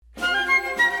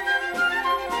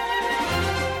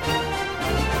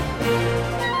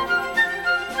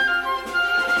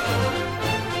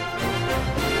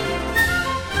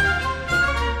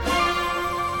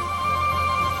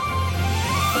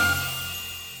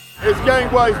It's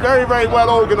going well. It's very, very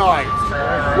well organised.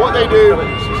 What they do...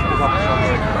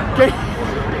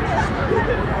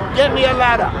 Get me a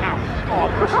ladder.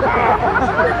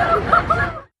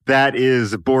 That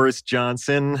is Boris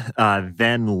Johnson,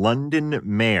 then London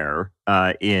mayor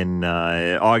in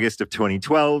August of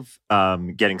 2012,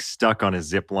 getting stuck on a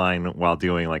zip line while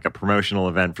doing like a promotional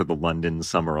event for the London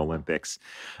Summer Olympics,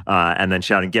 and then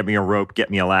shouting, "Get me a rope, get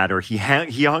me a ladder." He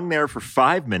hung there for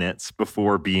 5 minutes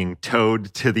before being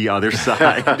towed to the other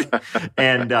side.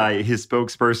 And his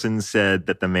spokesperson said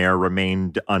that the mayor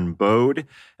remained unbowed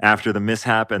after the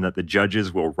mishap and that the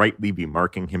judges will rightly be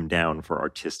marking him down for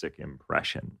artistic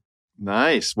impression.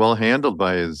 Nice. Well handled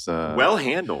by his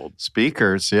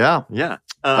speakers. Yeah. Yeah.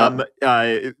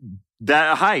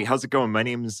 Hi, how's it going? My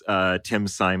name's Tim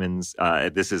Simons.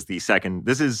 This is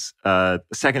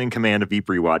second in command of Veep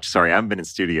Rewatch. Sorry, I haven't been in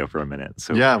studio for a minute.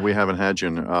 So yeah, we haven't had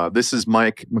you. This is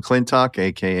Mike McClintock,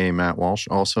 aka Matt Walsh,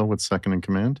 also with second in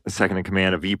command. Second in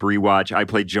command of Veep Rewatch. I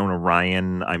play Jonah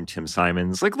Ryan. I'm Tim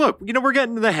Simons. Like, look, we're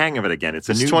getting to the hang of it again. It's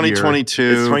 2022.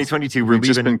 Year. It's 2022. We've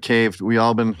just been caved. We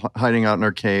all been hiding out in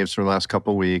our caves for the last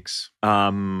couple weeks.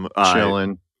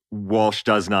 Chilling. Walsh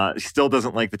still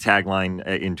doesn't like the tagline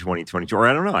in 2022, or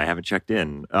I don't know. I haven't checked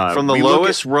in. From the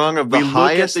lowest rung of the highest. We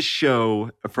look at the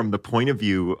show from the point of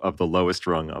view of the lowest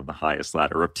rung of the highest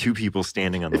ladder of two people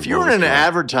standing on the lowest rung. If you were in an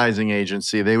advertising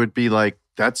agency, they would be like,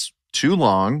 that's too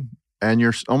long, and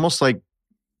you're almost like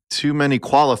too many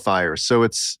qualifiers. So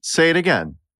say it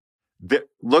again.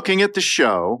 Looking at the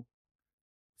show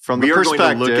from the perspective. We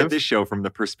are going to look at this show from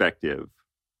the perspective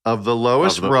of the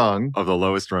lowest rung. Of the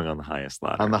lowest rung on the highest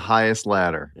ladder. On the highest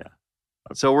ladder. Yeah.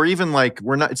 Okay. So we're even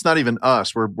it's not even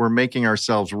us. We're making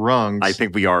ourselves rungs. I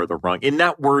think we are the rung. In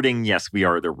that wording, yes, we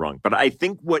are the rung. But I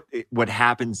think what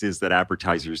happens is that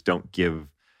advertisers don't give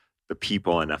the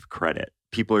people enough credit.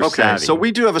 People are savvy. So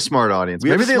we do have a smart audience.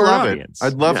 Maybe they love it.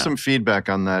 I'd love some feedback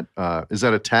on that. Is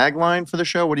that a tagline for the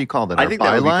show? What do you call that? I think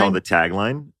that would be called the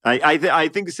tagline. I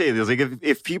think to say this, like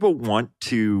if people want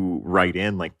to write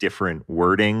in like different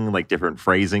wording, like different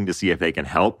phrasing to see if they can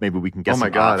help, maybe we can get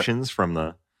some options from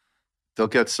the. They'll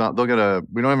get some. We don't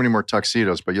have any more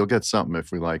tuxedos, but you'll get something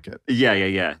if we like it.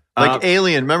 Yeah. Like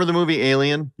Alien. Remember the movie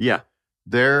Alien? Yeah.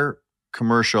 Their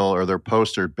commercial or their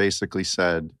poster basically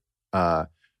said,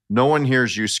 "No one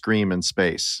hears you scream in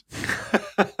space."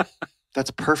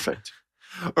 That's perfect.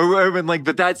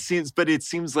 It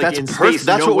seems like that's in space,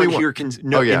 that's no what one here can.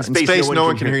 In space, no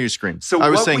one can hear you scream. So I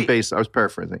was saying base. I was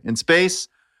paraphrasing. In space,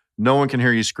 no one can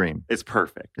hear you scream. It's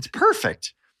perfect. It's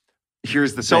perfect.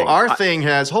 Here's the thing. So our thing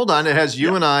has. Hold on. It has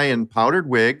you and I in powdered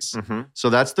wigs. Mm-hmm.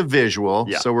 So that's the visual.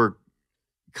 Yeah. So we're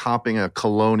copying a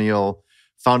colonial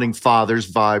founding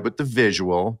fathers vibe with the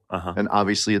visual, and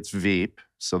obviously it's Veep.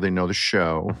 So they know the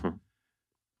show. Mm-hmm.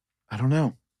 I don't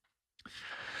know.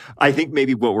 I think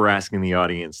maybe what we're asking the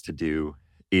audience to do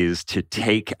is to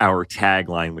take our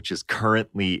tagline, which is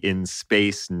currently in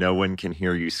space, no one can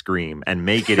hear you scream, and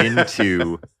make it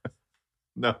into...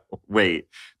 No. Wait.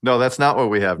 No, that's not what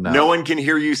we have now. No one can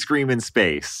hear you scream in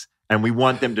space. And we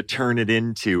want them to turn it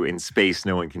into in space,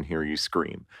 no one can hear you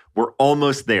scream. We're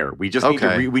almost there. We just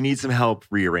need we need some help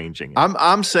rearranging it.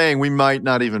 I'm saying we might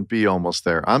not even be almost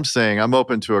there. I'm saying I'm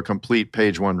open to a complete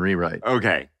page one rewrite.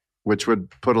 Okay. Which would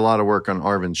put a lot of work on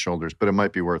Arvin's shoulders, but it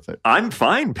might be worth it. I'm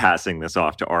fine passing this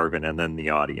off to Arvin and then the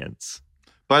audience.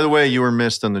 By the way, you were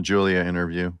missed on the Julia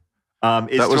interview.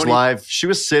 That was live. She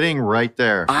was sitting right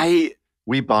there.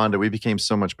 We bonded. We became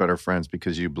so much better friends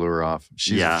because you blew her off.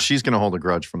 She's going to hold a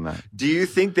grudge from that. Do you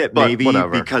think that maybe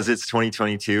because it's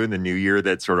 2022 and the new year,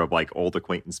 that sort of like old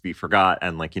acquaintance be forgot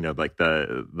and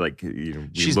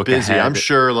she's busy. Ahead. I'm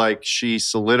sure like she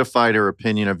solidified her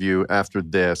opinion of you after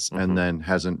this and then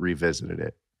hasn't revisited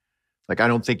it. Like I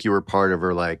don't think you were part of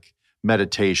her like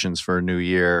meditations for a new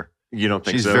year. You don't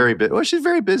think she's so? She's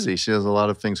very busy. She has a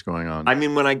lot of things going on. I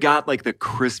mean, when I got like the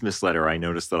Christmas letter, I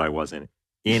noticed that I wasn't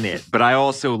in it, but I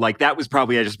also I just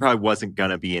probably wasn't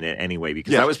gonna be in it anyway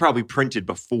because that was probably printed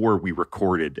before we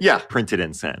recorded. Yeah, printed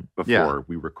and sent before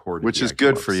we recorded, which is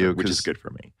good for you. Which is good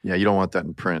for me. Yeah, you don't want that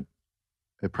in print.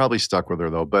 It probably stuck with her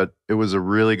though, but it was a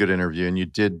really good interview, and you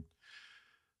did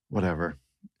whatever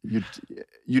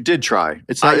you did try.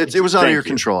 It was out of your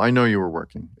control. I know you were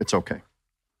working. It's okay.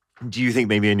 Do you think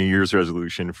maybe a New Year's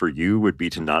resolution for you would be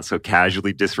to not so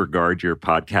casually disregard your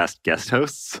podcast guest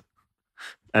hosts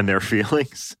and their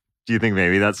feelings? Do you think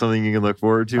maybe that's something you can look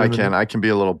forward to? I can be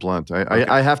a little blunt.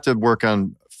 I have to work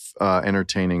on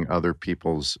entertaining other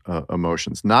people's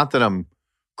emotions. Not that I'm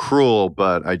cruel,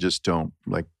 but I just don't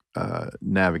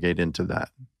navigate into that.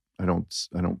 I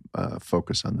don't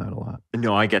focus on that a lot.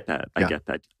 No, I get that. I get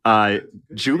that.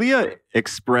 Julia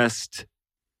expressed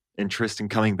interest in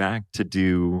coming back to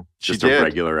do She just did. a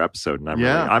regular episode, and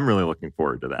I'm really looking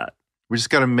forward to that. We just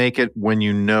got to make it when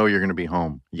you know you're going to be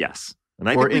home. Yes, and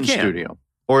I or think we in can. studio,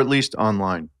 or at least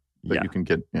online that you can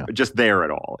get. Yeah. Just there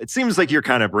at all. It seems like you're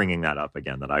kind of bringing that up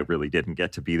again, that I really didn't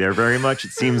get to be there very much.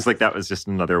 It seems like that was just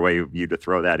another way of you to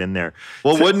throw that in there.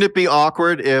 Well, wouldn't it be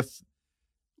awkward if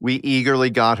we eagerly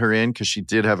got her in because she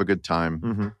did have a good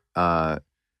time?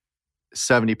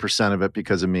 70% of it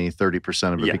because of me,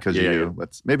 30% of it because of you.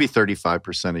 Let's maybe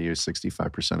 35% of you,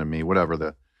 65% of me, whatever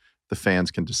the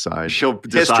fans can decide. She'll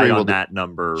decide on that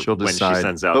number when she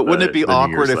sends out. But wouldn't it be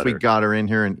awkward if we got her in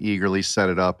here and eagerly set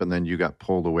it up and then you got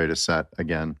pulled away to set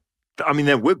again? I mean,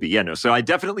 that would be, yeah, no. So I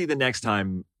definitely, the next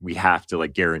time we have to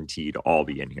guaranteed all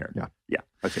be in here. Yeah,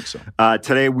 I think so.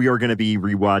 Today we are going to be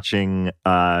rewatching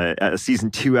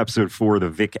season 2, episode 4, The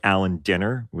Vic Allen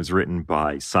Dinner. It was written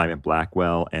by Simon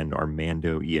Blackwell and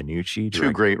Armando Iannucci.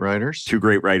 Two great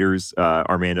writers.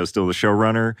 Armando's still the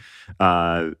showrunner.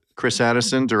 Chris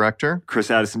Addison, director.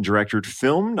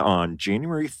 Filmed on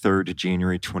January 3rd to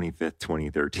January 25th,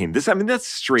 2013. That's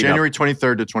straight January up.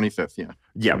 23rd to 25th, yeah.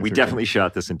 Yeah, we definitely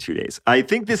shot this in 2 days. I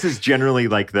think this is generally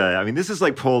this is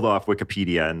pulled off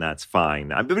Wikipedia, and that's fine.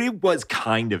 But it was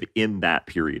kind of in that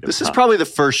period of This time. is probably the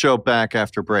first show back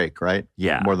after break, right?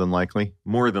 Yeah. More than likely.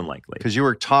 Because you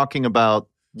were talking about...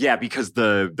 Yeah, because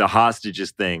the hostages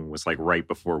thing was right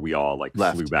before we all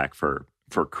flew back for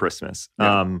Christmas.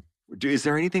 Yeah. Is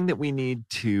there anything that we need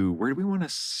to... Where do we want to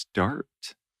start?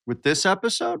 With this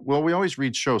episode? Well, we always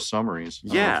read show summaries.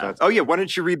 Yeah. Why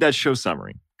don't you read that show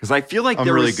summary? Because I feel like I'm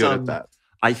really good at that.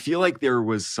 I feel like there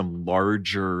was some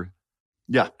larger...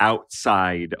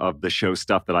 outside of the show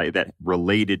stuff that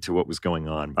related to what was going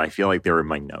on, but I feel like they were in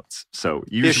my notes. So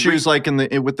issues with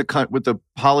the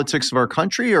politics of our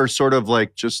country, or sort of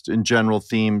just in general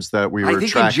themes that we were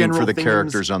tracking for the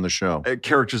characters on the show.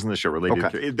 Characters in the show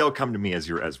related. To, they'll come to me as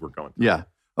we're going through. Yeah.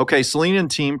 Okay. Selena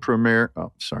and team premiere.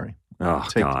 Oh, sorry. Oh,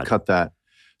 God. Cut that.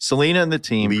 Selena and the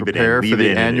team prepare for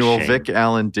the annual Vic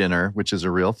Allen dinner, which is a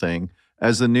real thing,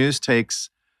 as the news takes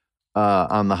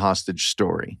on the hostage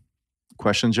story.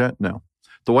 Questions yet? No.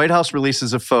 The White House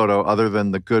releases a photo other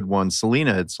than the good one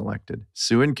Selena had selected.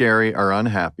 Sue and Gary are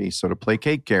unhappy, so to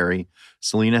placate Gary,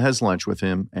 Selena has lunch with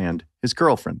him and his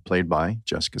girlfriend, played by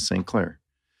Jessica St. Clair.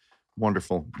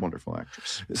 Wonderful, wonderful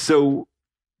actress. So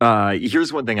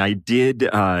here's one thing. I did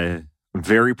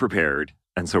very prepared.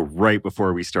 And so right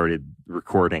before we started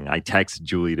recording, I texted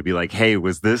Julie to be like, hey,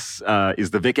 is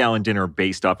the Vic Allen dinner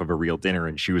based off of a real dinner?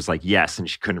 And she was like, yes. And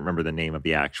she couldn't remember the name of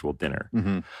the actual dinner.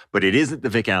 Mm-hmm. But it isn't the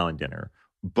Vic Allen dinner.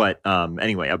 But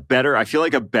anyway, I feel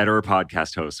like a better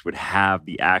podcast host would have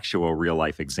the actual real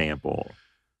life example.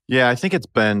 Yeah, I think it's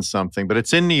Ben something, but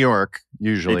it's in New York,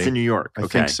 usually. It's in New York. I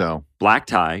think so. Black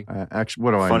tie. Actually,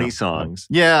 what do I know? Funny songs.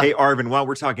 Yeah. Hey, Arvin, while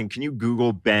we're talking, can you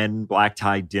Google Ben Black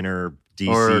Tie Dinner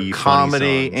DC? Or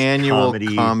comedy, annual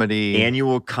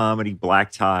comedy,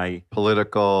 black tie.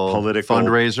 Political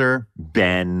fundraiser.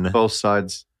 Ben. Both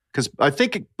sides. Because I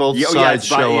think both sides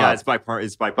show up.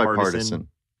 It's bipartisan.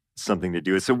 Something to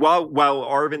do with. So while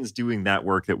Arvin's doing that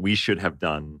work that we should have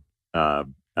done at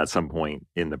some point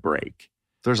in the break.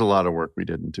 There's a lot of work we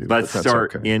didn't do. Let's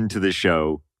start into the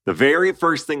show. The very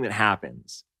first thing that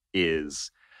happens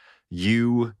is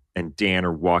you and Dan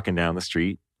are walking down the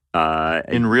street.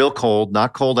 In real cold,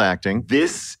 not cold acting.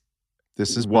 This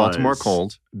is Baltimore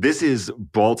cold. This is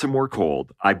Baltimore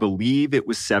cold. I believe it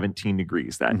was 17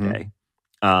 degrees that day.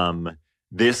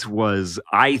 This was,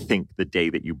 I think, the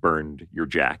day that you burned your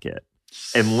jacket.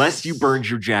 Unless you burned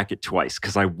your jacket twice,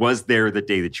 because I was there the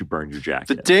day that you burned your jacket.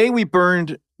 The day we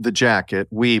burned the jacket,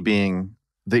 we being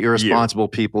the irresponsible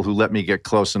people who let me get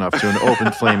close enough to an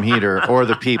open flame heater, or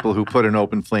the people who put an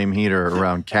open flame heater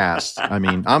around cast. I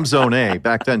mean, I'm Zone A.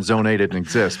 Back then, Zone A didn't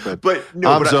exist,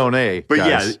 I'm Zone A. But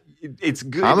guys. Yeah, it's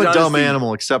good. I'm a dumb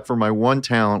animal, except for my one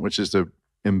talent, which is to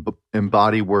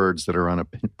embody words that are on a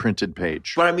printed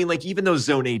page. But I mean, even though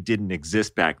Zone A didn't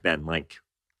exist back then,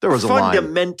 there was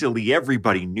fundamentally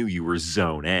everybody knew you were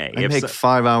Zone A. I make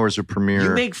 5 hours of premiere. You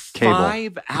make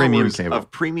 5 hours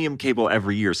of premium cable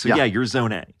every year. So yeah, you're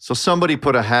Zone A. So somebody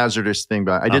put a hazardous thing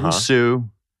by. I didn't sue.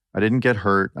 I didn't get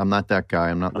hurt. I'm not that guy.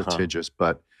 I'm not litigious.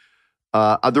 But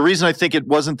the reason I think it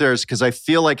wasn't there is because I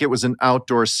feel like it was an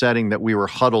outdoor setting that we were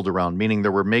huddled around, meaning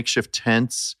there were makeshift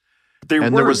tents.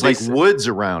 There was woods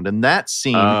around, and that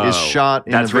scene is shot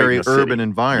in a very urban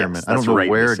environment. I don't know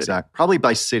where exactly. Probably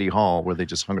by City Hall, where they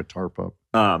just hung a tarp up.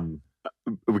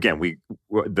 Again,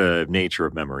 the nature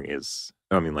of memory is,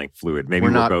 fluid. Maybe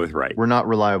we're both right. We're not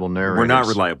reliable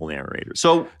narrators.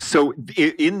 So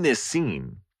in this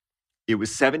scene, it was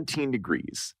 17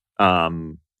 degrees.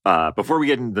 before we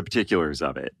get into the particulars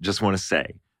of it, just want to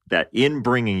say that in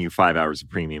bringing you 5 hours of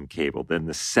premium cable, then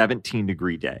the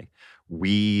 17-degree day,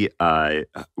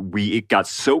 it got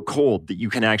so cold that you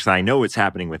can actually, I know it's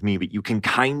happening with me, but you can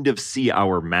kind of see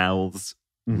our mouths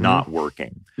not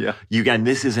working. Yeah. And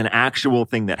this is an actual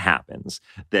thing that happens,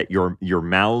 that your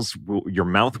mouth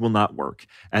will not work.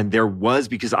 And there was,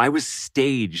 because I was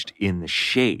staged in the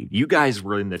shade. You guys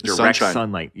were in the direct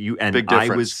sunlight. I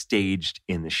was staged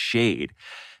in the shade.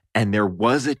 And there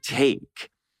was a take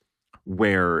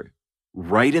where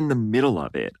right in the middle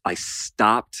of it, I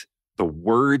stopped. The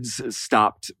words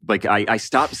stopped. Like I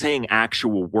stopped saying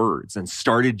actual words and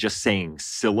started just saying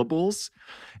syllables.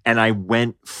 And I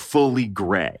went fully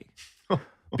gray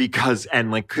because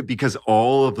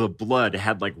all of the blood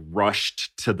had like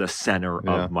rushed to the center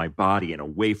of my body and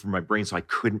away from my brain. So I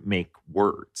couldn't make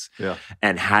words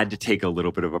and had to take a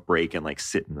little bit of a break and like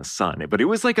sit in the sun. But it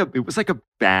was like a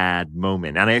bad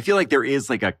moment. And I feel like there is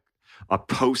like a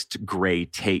post-gray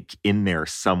take in there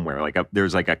somewhere.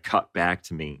 There's like a cut back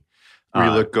to me. Where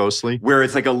you look ghostly? Where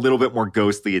it's like a little bit more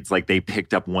ghostly. It's like they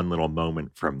picked up one little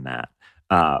moment from that.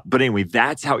 But anyway,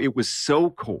 that's how it was so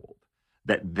cold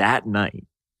that night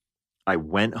I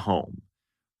went home,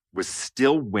 was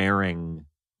still wearing,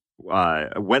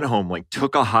 went home, like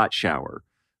took a hot shower,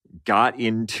 got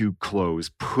into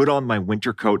clothes, put on my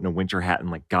winter coat and a winter hat and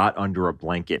like got under a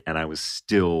blanket and I was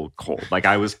still cold. Like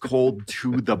I was cold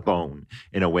to the bone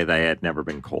in a way that I had never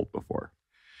been cold before.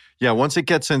 Yeah, once it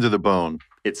gets into the bone,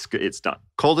 it's done.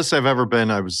 Coldest I've ever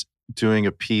been, I was doing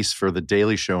a piece for The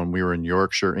Daily Show and we were in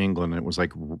Yorkshire, England. And it was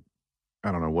like,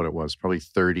 I don't know what it was, probably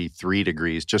 33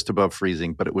 degrees, just above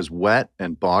freezing, but it was wet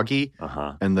and boggy.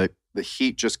 And the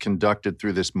heat just conducted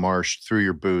through this marsh, through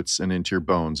your boots and into your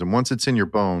bones. And once it's in your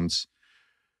bones,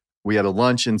 we had a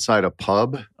lunch inside a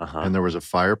pub and there was a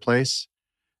fireplace.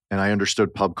 And I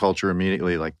understood pub culture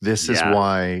immediately. Like, this is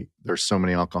why there's so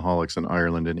many alcoholics in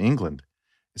Ireland and England.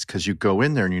 It's because you go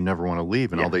in there and you never want to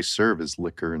leave. And all they serve is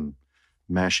liquor and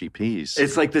mashy peas.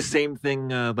 It's like the same thing,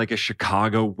 like a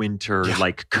Chicago winter,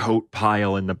 like coat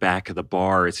pile in the back of the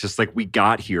bar. It's just like, we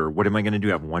got here. What am I going to do?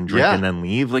 Have one drink and then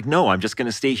leave? Like, no, I'm just going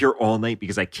to stay here all night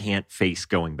because I can't face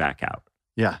going back out.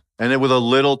 Yeah. And with a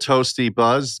little toasty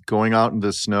buzz going out in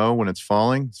the snow when it's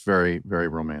falling, it's very, very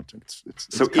romantic. It's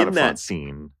so in that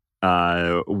scene,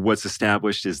 what's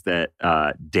established is that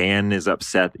Dan is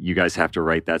upset that you guys have to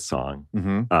write that song,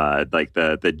 like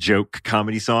the joke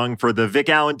comedy song for the Vic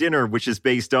Allen dinner, which is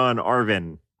based on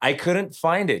Arvin. I couldn't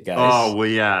find it, guys. Oh, well,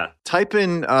 yeah. Type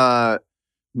in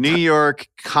New York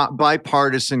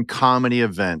bipartisan comedy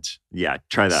event. Yeah,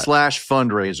 try that.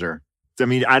 /fundraiser. I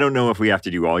mean, I don't know if we have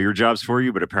to do all your jobs for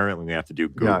you, but apparently we have to do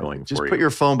Googling for you. Just put your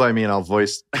phone by me and I'll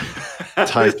voice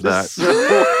type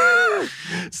that.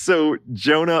 So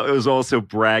Jonah is also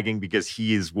bragging because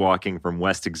he is walking from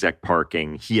West Exec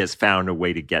parking. He has found a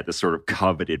way to get the sort of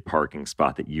coveted parking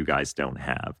spot that you guys don't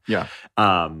have. Yeah.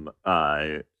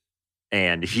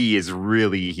 And he's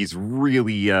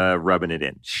really rubbing it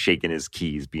in, shaking his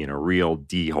keys, being a real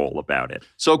D-hole about it.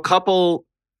 So a couple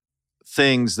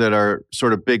things that are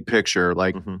sort of big picture.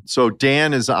 Like, so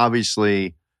Dan is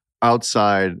obviously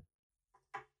outside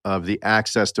of the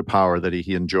access to power that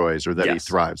he enjoys or that he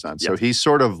thrives on. So he's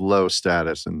sort of low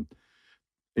status and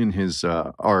in his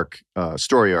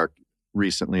story arc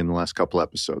recently in the last couple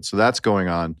episodes. So that's going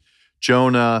on.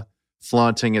 Jonah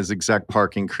flaunting his exec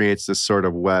parking creates this sort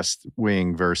of West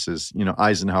Wing versus,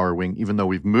 Eisenhower Wing, even though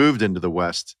we've moved into the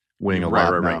West Wing a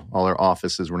lot now. Right. All our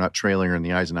offices, we're not trailing in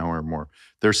the Eisenhower anymore.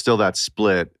 There's still that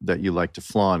split that you like to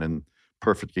flaunt, and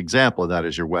perfect example of that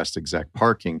is your West Exec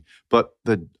parking. But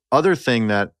the other thing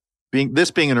that being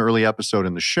an early episode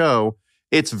in the show,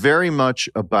 it's very much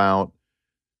about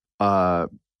the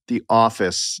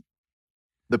office,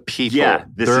 the people,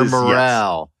 their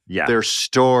morale, their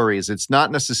stories. It's not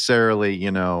necessarily,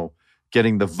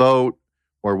 getting the vote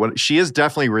or what. She is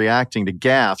definitely reacting to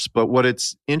gaffes, but what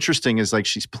it's interesting is like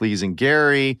she's pleasing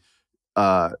Gary.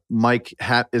 Mike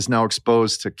is now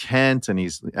exposed to Kent and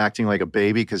he's acting like a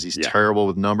baby because he's terrible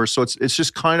with numbers. So it's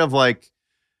just kind of like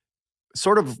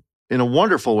sort of in a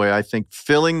wonderful way, I think,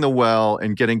 filling the well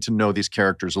and getting to know these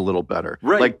characters a little better.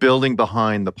 Right. Like building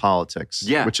behind the politics,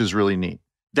 which is really neat.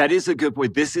 That is a good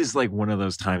point. This is like one of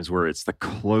those times where it's the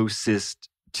closest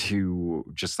to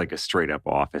just like a straight up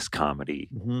office comedy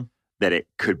that it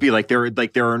could be. Like there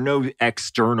are no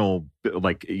external,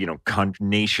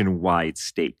 nationwide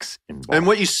stakes involved. And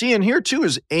what you see in here too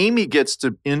is Amy gets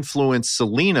to influence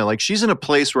Selena. Like she's in a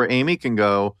place where Amy can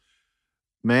go,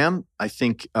 ma'am, I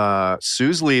think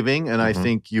Sue's leaving and I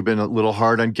think you've been a little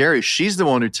hard on Gary. She's the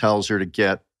one who tells her to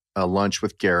get a lunch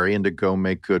with Gary and to go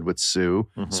make good with Sue.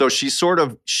 Mhm. So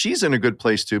she's in a good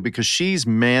place too because she's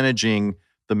managing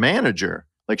the manager.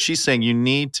 Like she's saying, you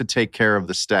need to take care of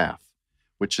the staff,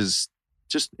 which is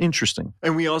just interesting.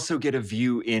 And we also get a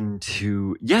view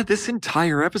into, this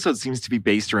entire episode seems to be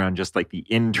based around just like the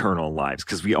internal lives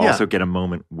because we also get a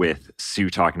moment with Sue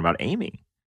talking about Amy.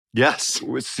 Yes.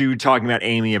 With Sue talking about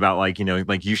Amy about like,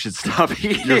 you should stop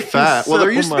eating. You're fat. so Well, there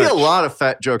used to be a much. lot of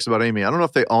fat jokes about Amy. I don't know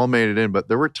if they all made it in, but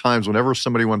there were times whenever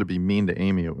somebody wanted to be mean to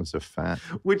Amy, it was a fat.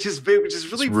 Which is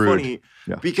really rude. funny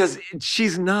Yeah. because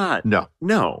she's not.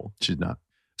 No, she's not.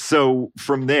 So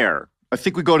from there, I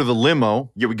think we go to the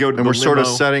limo. we go to and the we're sort of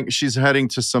limo. she's heading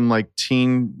to some like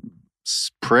teen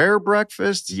prayer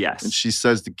breakfast. Yes. And she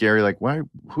says to Gary, like,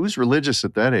 who's religious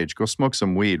at that age? Go smoke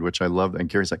some weed, which I love. And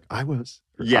Gary's like, I was.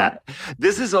 Yeah.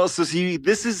 This is also,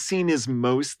 this is seen as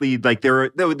mostly like they're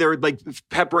like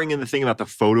peppering in the thing about the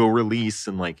photo release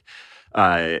and like,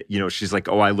 she's like,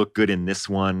 oh, I look good in this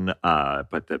one,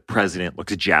 but the president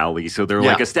looks jowly. So they're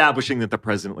like establishing that the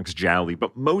president looks jowly.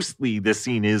 But mostly this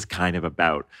scene is kind of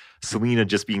about Selena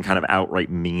just being kind of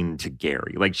outright mean to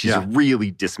Gary. Like she's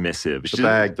really dismissive.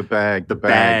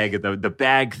 The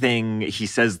bag thing. He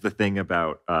says the thing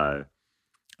about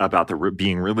the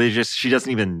being religious. She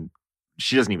doesn't even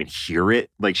hear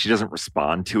it. Like she doesn't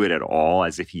respond to it at all,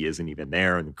 as if he isn't even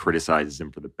there, and criticizes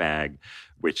him for the bag,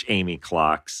 which Amy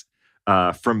clocks.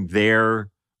 From there,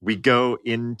 we go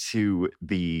into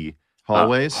the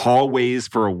hallways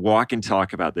for a walk and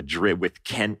talk about the drip, with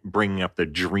Kent bringing up the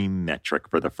dream metric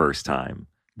for the first time.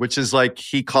 Which is like,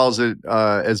 he calls it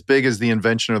as big as the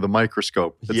invention of the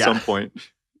microscope at some point.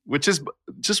 Which is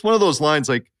just one of those lines,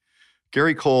 like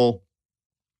Gary Cole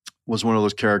was one of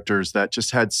those characters that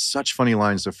just had such funny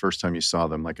lines the first time you saw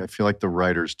them. Like I feel like the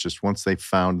writers just, once they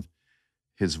found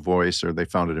his voice, or they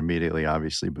found it immediately,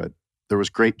 obviously, but there was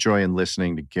great joy in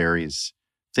listening to Gary's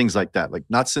things like that. Like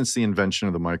not since the invention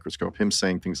of the microscope, him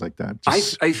saying things like that.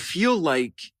 I feel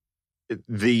like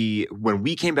when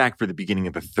we came back for the beginning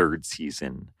of the third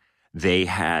season, they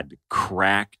had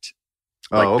cracked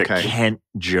the Kent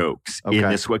jokes in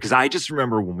this way. Because I just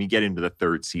remember when we get into the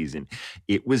third season,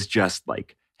 it was just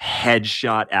like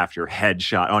headshot after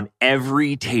headshot on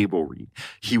every table read.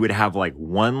 He would have like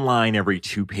one line every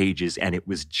 2 pages, and it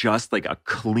was just like a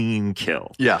clean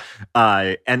kill. Yeah.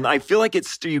 And I feel like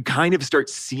you kind of start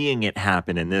seeing it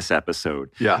happen in this episode.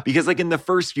 Yeah. Because like in the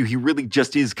first few, he really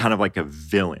just is kind of like a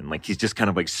villain. Like he's just kind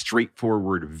of like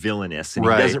straightforward villainous, and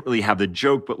he doesn't really have the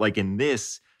joke. But like in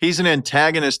this, he's an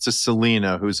antagonist to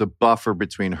Selena, who's a buffer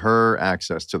between her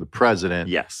access to the president.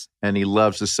 Yes. And he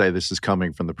loves to say this is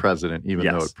coming from the president, even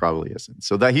though it probably isn't.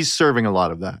 So that he's serving a lot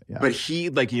of that. Yeah. But he,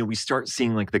 like, we start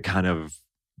seeing like the kind of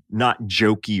not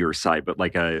jokier side, but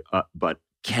like but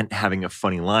Kent having a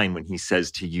funny line when he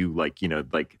says to you, like,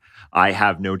 like, I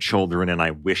have no children and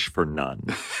I wish for none.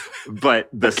 But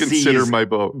the consider my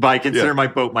boat. But I consider my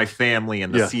boat my family,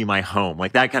 and the sea my home.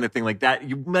 Like that kind of thing. Like that,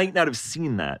 you might not have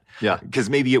seen that. Yeah.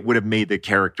 Because maybe it would have made the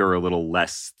character a little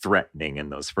less threatening in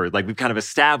those first. Like we've kind of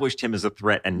established him as a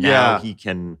threat, and now he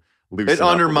can loosen it up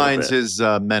undermines a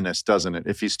little bit. his menace, doesn't it?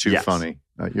 If he's too funny.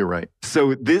 You're right.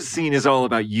 So this scene is all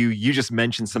about you. You just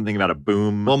mentioned something about a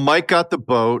boom. Well, Mike got the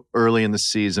boat early in the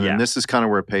season, Yeah. and this is kind of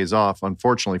where it pays off,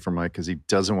 unfortunately for Mike, because he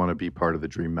doesn't want to be part of the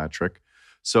dream metric.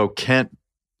 So Kent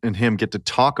and him get to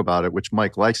talk about it, which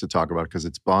Mike likes to talk about because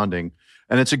it's bonding.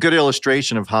 And it's a good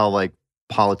illustration of how like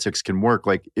politics can work.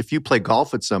 Like if you play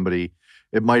golf with somebody,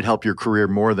 it might help your career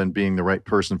more than being the right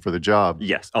person for the job.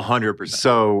 Yes, 100%.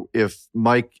 So if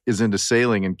Mike is into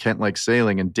sailing and Kent likes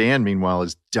sailing, and Dan, meanwhile,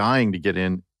 is dying to get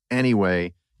in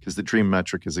anyway, because the dream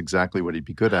metric is exactly what he'd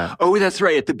be good at. Oh, that's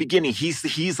right. At the beginning,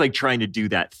 he's like trying to do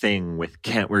that thing with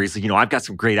Kent where he's like, I've got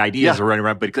some great ideas running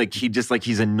around, but like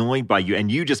he's annoyed by you.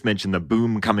 And you just mentioned the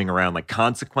boom coming around, like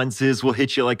consequences will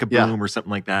hit you like a boom or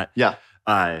something like that. Yeah.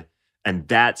 And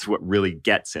that's what really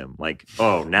gets him. Like,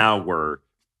 oh, now we're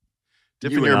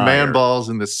dipping your man balls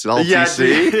in the salty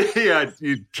sea. Yeah,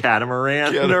 you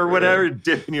catamaran or whatever.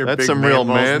 Dipping your That's big some man real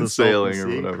balls in man the salty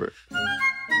sailing sea. or whatever.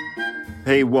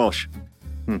 Hey, Walsh.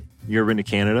 You ever been to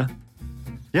Canada?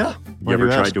 Yeah. You ever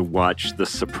tried to watch The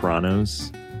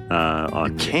Sopranos?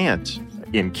 You can't.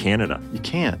 In Canada. You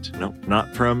can't. No,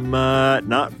 not from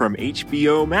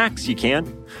HBO Max. You can't.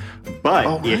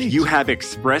 But if you have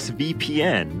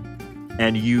ExpressVPN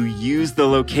and you use the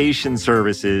location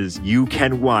services, you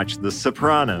can watch The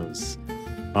Sopranos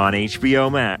on HBO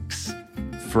Max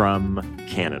from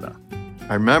Canada.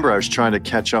 I remember I was trying to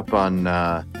catch up on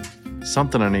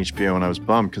something on HBO, and I was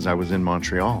bummed because I was in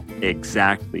Montreal.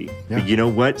 Exactly. Yeah. But you know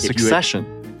what?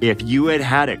 Succession. If you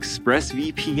had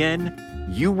ExpressVPN,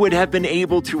 you would have been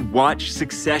able to watch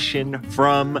Succession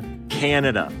from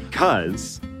Canada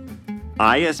because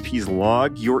ISPs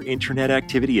log your internet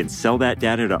activity and sell that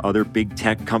data to other big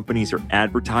tech companies or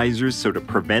advertisers. So to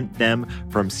prevent them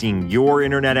from seeing your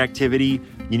internet activity,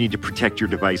 you need to protect your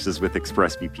devices with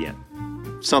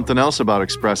ExpressVPN. Something else about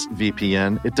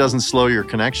ExpressVPN, it doesn't slow your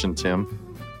connection, Tim.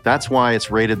 That's why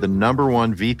it's rated the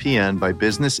 #1 VPN by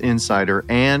Business Insider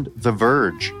and The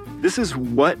Verge. This is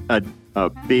what a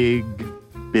big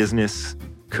business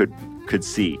could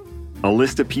see. A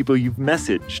list of people you've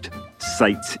messaged,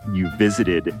 sites you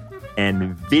visited,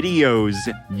 and videos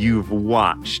you've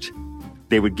watched.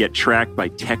 They would get tracked by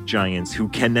tech giants who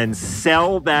can then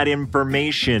sell that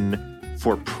information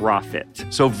for profit.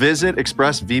 So visit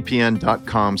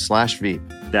expressvpn.com/Veep.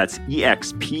 That's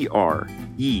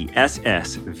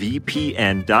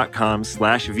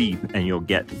expressvpn.com/Veep, and you'll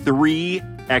get 3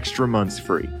 extra months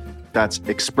free. That's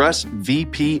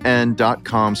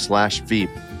expressvpn.com/Veep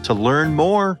to learn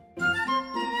more.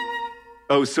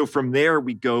 Oh, so from there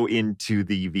we go into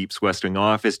the Veep's West Wing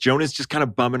office. Jonah's just kind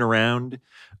of bumming around.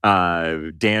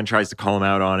 Dan tries to call him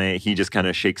out on it. He just kind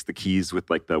of shakes the keys with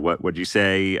like the what'd you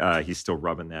say? He's still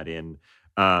rubbing that in.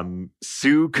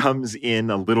 Sue comes in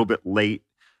a little bit late.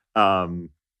 And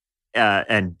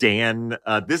Dan,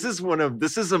 this is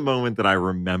a moment that I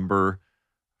remember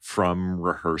from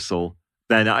rehearsal.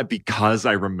 Then because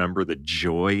I remember the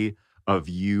joy of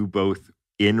you both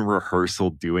in rehearsal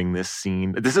doing this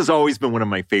scene. This has always been one of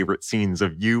my favorite scenes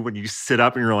of you when you sit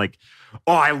up and you're like,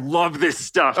 oh, I love this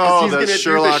stuff. Oh, he's that's gonna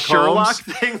Sherlock do the Sherlock Holmes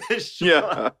thing.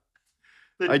 Yeah.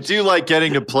 I do like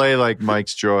getting to play like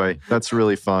Mike's Joy. That's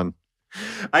really fun.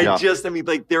 I don't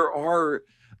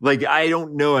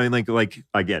know. I mean, like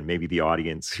again, maybe the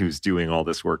audience who's doing all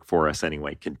this work for us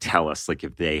anyway can tell us like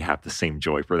if they have the same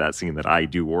joy for that scene that I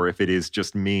do, or if it is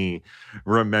just me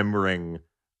remembering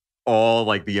all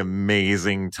like the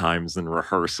amazing times in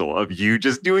rehearsal of you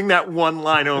just doing that one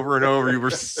line over and over. You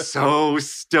were so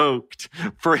stoked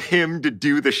for him to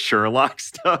do the Sherlock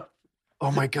stuff. Oh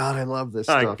my God, I love this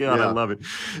My stuff. God, I love it.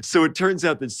 So it turns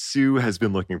out that Sue has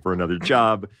been looking for another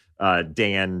job.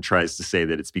 Dan tries to say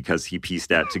that it's because he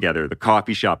pieced out together the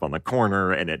coffee shop on the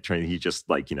corner, and he just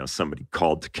somebody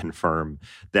called to confirm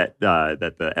that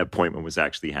the appointment was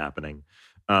actually happening.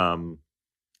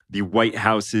 The White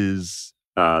House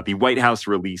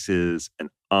releases an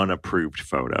unapproved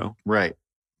photo. Right.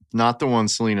 Not the one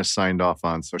Selena signed off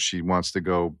on. So she wants to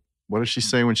go. What does she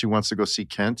say when she wants to go see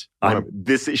Kent?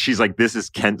 She's like, this is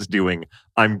Kent's doing.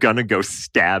 I'm going to go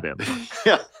stab him.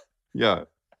 Yeah.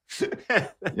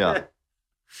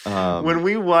 When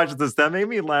we watched this, that made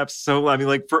me laugh so. I mean,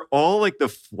 like for all like the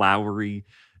flowery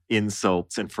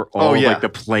insults and for all like the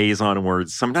plays on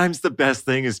words, sometimes the best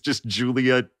thing is just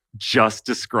Julia just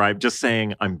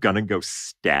saying, I'm going to go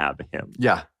stab him.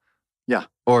 Yeah. Yeah.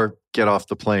 Or get off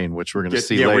the plane, which we're going to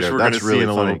see later. That's really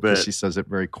funny because she says it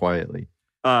very quietly.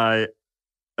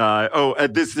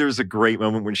 There's a great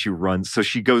moment when she runs. So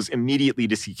she goes immediately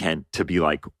to see Kent to be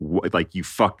like, you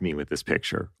fucked me with this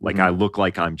picture. Like, I look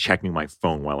like I'm checking my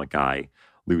phone while a guy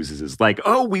loses his leg.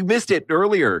 Oh, we missed it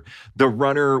earlier. The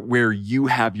runner where you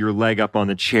have your leg up on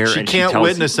the chair. She can't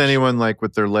witness anyone like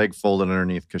with their leg folded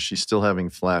underneath because she's still having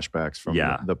flashbacks from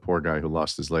the poor guy who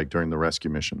lost his leg during the rescue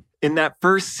mission. In that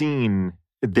first scene,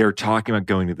 they're talking about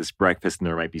going to this breakfast and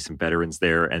there might be some veterans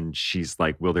there. And she's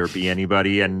like, will there be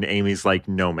anybody? And Amy's like,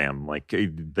 no, ma'am. Like,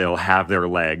 they'll have their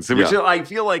legs. Which I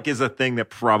feel like is a thing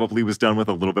that probably was done with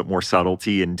a little bit more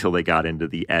subtlety until they got into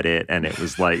the edit. And it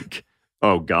was like,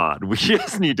 oh, God, we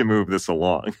just need to move this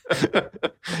along.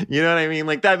 You know what I mean?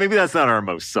 Like that. Maybe that's not our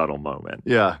most subtle moment.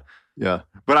 Yeah. Yeah.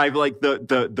 But I like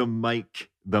the mic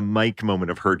moment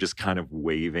of her just kind of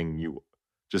waving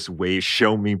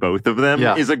show me both of them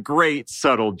is a great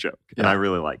subtle joke. And I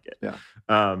really like it. Yeah.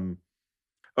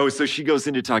 So she goes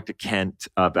in to talk to Kent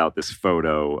about this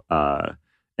photo.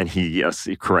 And he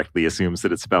correctly assumes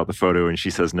that it's about the photo. And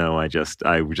she says, no, I just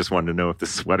wanted to know if the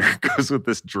sweater goes with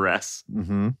this dress.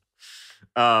 Mm-hmm.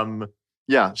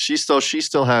 She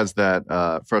still has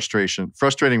that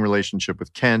frustrating relationship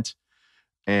with Kent.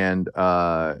 And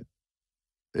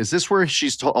is this where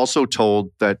she's also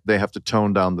told that they have to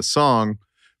tone down the song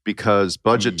because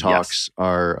budget talks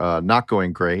are not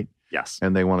going great? Yes.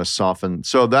 And they want to soften.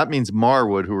 So that means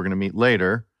Marwood, who we're going to meet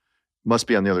later, must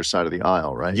be on the other side of the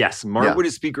aisle, right? Yes. Marwood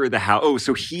is Speaker of the House. Oh,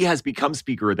 so he has become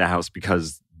Speaker of the House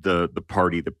because the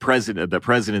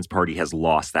president's party has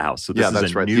lost the House. So this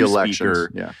is a new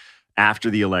speaker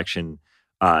after the election.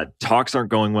 Talks aren't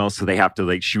going well, so they have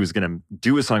to she was going to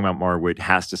do a song about Marwood,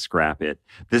 has to scrap it.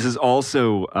 This is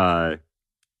also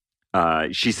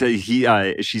She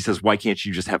says, why can't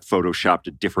you just have photoshopped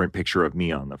a different picture of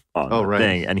me on the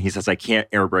thing? And he says, I can't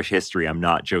airbrush history. I'm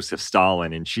not Joseph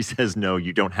Stalin. And she says, no,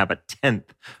 you don't have a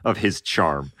tenth of his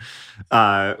charm.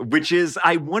 Which is,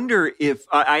 I wonder if,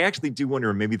 I actually do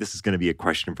wonder, maybe this is going to be a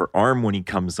question for Arm when he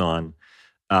comes on,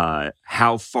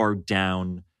 how far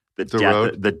down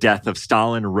the death of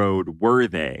Stalin road were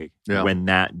they when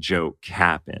that joke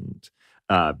happened?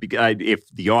 Because if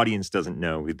the audience doesn't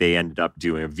know, they ended up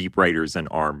doing Veep writers and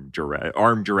Arm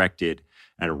directed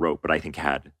and wrote, but I think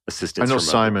had assistance. I know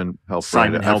Simon helped.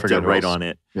 Simon helped to write on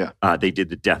it. Yeah, they did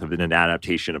the death of an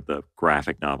adaptation of the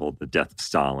graphic novel, The Death of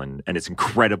Stalin, and it's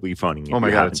incredibly funny. Oh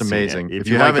my god, it's amazing! If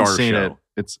you haven't seen it,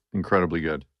 it's incredibly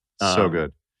good. So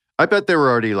good. I bet they were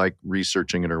already like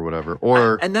researching it or whatever.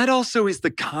 And that also is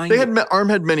the kind Arm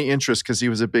had many interests because he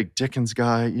was a big Dickens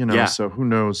guy, you know, so who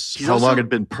knows how long it had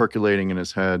been percolating in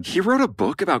his head. He wrote a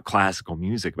book about classical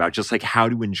music, about just like how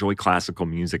to enjoy classical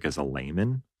music as a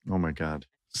layman. Oh my God.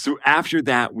 So after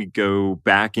that, we go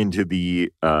back into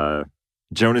the,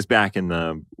 Jonah's back in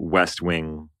the West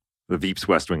Wing, the Veep's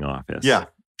West Wing office. Yeah.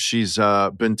 She's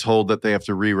been told that they have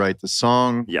to rewrite the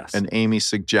song. Yes. And Amy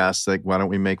suggests, like, why don't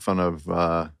we make fun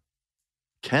of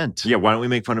Kent? Yeah, why don't we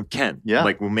make fun of Kent? Yeah.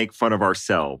 Like, we'll make fun of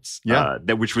ourselves. Yeah.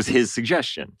 Which was his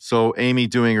suggestion. So Amy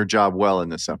doing her job well in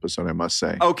this episode, I must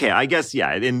say. Okay, I guess,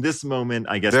 yeah. In this moment,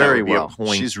 I guess very that would be well. a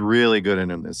point. She's really good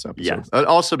in this episode. Yes.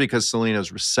 Also because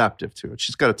Selena's receptive to it.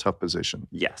 She's got a tough position.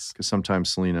 Yes. Because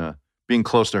sometimes Selena, being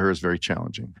close to her is very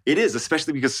challenging. It is,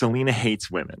 especially because Selena hates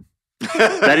women.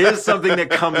 That is something that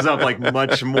comes up like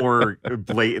much more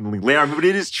blatantly later, but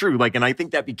it is true. Like, and I think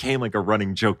that became like a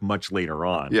running joke much later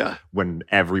on. Yeah, when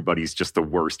everybody's just the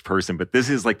worst person. But this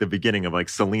is like the beginning of like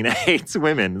Selena hates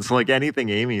women. So like anything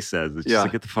Amy says, it's just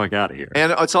like, get the fuck out of here.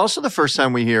 And it's also the first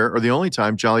time we hear, or the only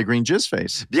time, Jolly Green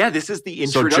Jizzface. Yeah, this is the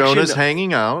introduction. So Jonah's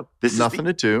hanging out. This nothing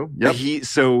to do. Yep.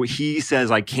 He says,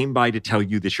 I came by to tell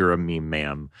you that you're a meme,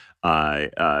 ma'am.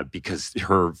 Because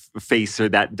her face, or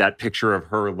that picture of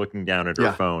her looking down at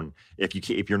her phone.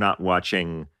 If you're not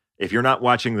watching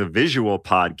the visual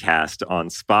podcast on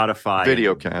Spotify,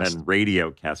 Videocast and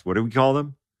Radiocast, what do we call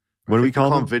them? What do we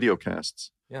call them? Videocasts.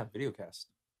 Yeah, Videocast.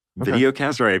 Okay.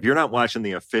 Videocast, right? If you're not watching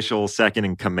the official Second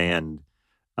in Command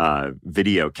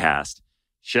Videocast,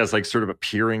 she has like sort of a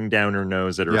peering down her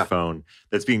nose at her phone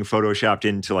that's being photoshopped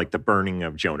into like the burning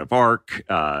of Joan of Arc,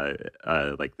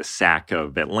 like the sack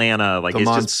of Atlanta, like the it's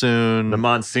monsoon, the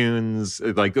monsoons,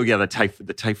 like the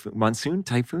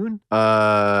typhoon,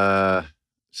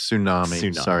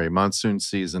 tsunami. Sorry, monsoon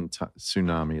season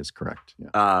tsunami is correct.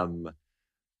 Yeah.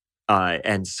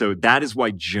 And so that is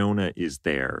why Jonah is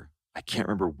there. I can't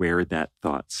remember where that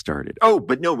thought started. Oh,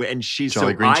 but no, and she's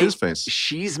Jolly Green Jizzface.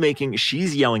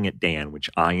 She's yelling at Dan, which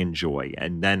I enjoy.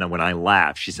 And then when I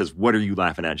laugh, she says, "What are you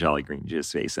laughing at, Jolly Green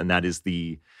Jizzface?" And that is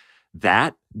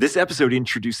this episode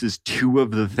introduces two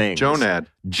of the things.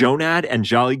 Jonad and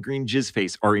Jolly Green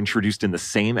Jizzface are introduced in the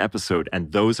same episode,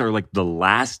 and those are like the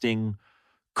lasting,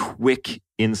 quick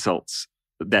insults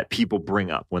that people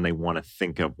bring up when they want to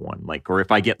think of one. Like, or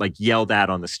if I get like yelled at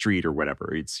on the street or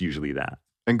whatever, it's usually that.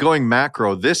 And going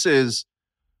macro,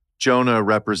 Jonah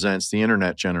represents the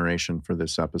internet generation for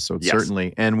this episode,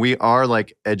 certainly. And we are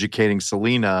like educating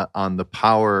Selena on the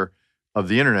power of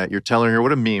the internet. You're telling her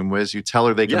what a meme is. You tell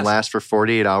her they can last for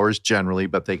 48 hours generally,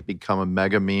 but they can become a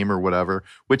mega meme or whatever,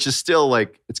 which is still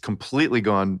like, it's completely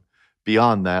gone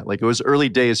beyond that. Like it was early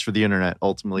days for the internet,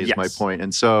 ultimately, is my point.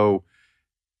 And so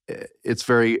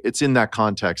it's in that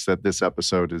context that this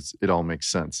episode it all makes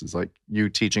sense. It's like you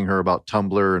teaching her about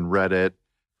Tumblr and Reddit.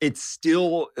 It's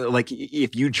still like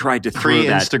if you tried to throw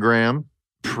pre-Instagram,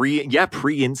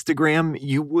 pre-Instagram,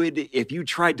 you would, if you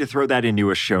tried to throw that into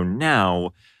a show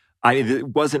now. It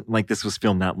wasn't like this was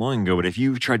filmed that long ago, but if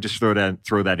you tried to throw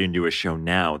that into a show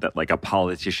now, that like a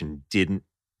politician didn't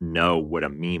know what a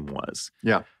meme was,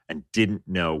 and didn't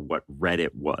know what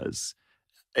Reddit was,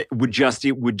 it would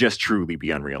just truly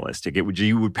be unrealistic.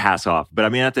 You would pass off. But I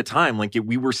mean, at the time, like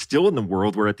we were still in the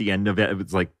world where at the end of it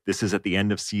was like, this is at the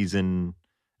end of season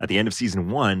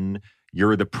 1,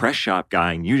 you're the press shop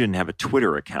guy and you didn't have a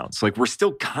Twitter account. So like we're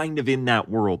still kind of in that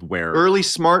world where early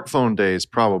smartphone days,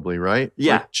 probably, right?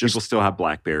 Yeah, like people still have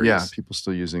BlackBerries. Yeah, people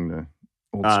still using the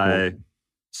old school.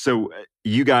 So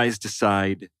you guys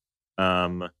decide.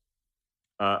 So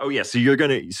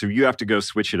you have to go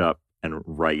switch it up and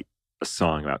write a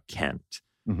song about Kent.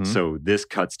 Mm-hmm. So this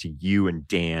cuts to you and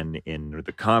Dan in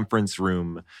the conference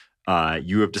room.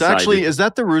 You have decided. Actually, is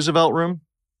that the Roosevelt room?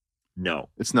 No,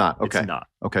 it's not. Okay, it's not.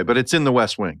 Okay, but it's in the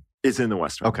West Wing. It's in the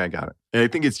West Wing. Okay, got it. I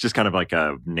think it's just kind of like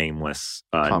a nameless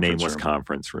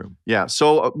conference room. Yeah.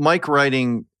 So Mike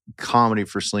writing comedy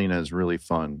for Selena is really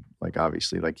fun. Like,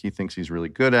 obviously, like he thinks he's really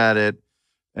good at it.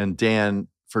 And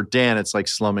for Dan, it's like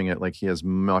slumming it. Like he has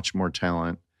much more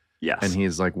talent. Yes. And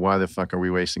he's like, why the fuck are we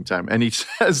wasting time? And he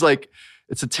says like,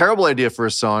 it's a terrible idea for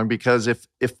a song because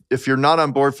if you're not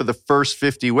on board for the first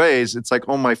 50 ways, it's like,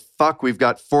 oh my fuck, we've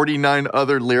got 49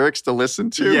 other lyrics to listen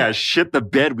to. Yeah, shit the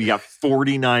bed. We got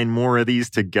 49 more of these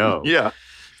to go. Yeah.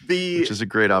 Which is a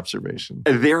great observation.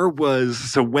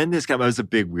 So when this guy, I was a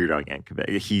big Weird Al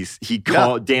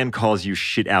Yankovic. Dan calls you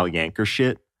Shit Al Yanker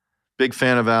shit. Big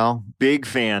fan of Al. Big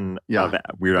fan of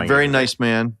Weird Al Yankovic. Very nice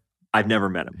man. I've never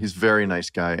met him. He's a very nice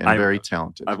guy and very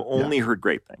talented. I've only heard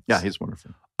great things. Yeah, he's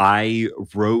wonderful. I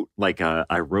wrote like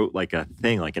a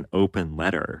thing, like an open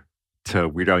letter to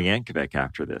Weird Al Yankovic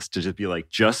after this to just be like,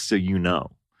 just so you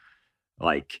know,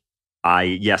 like,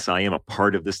 I am a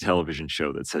part of this television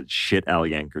show that said Shit Al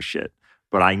Yanker shit,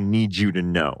 but I need you to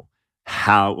know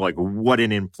what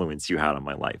an influence you had on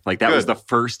my life. Like that was the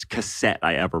first cassette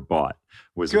I ever bought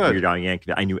was Weird Al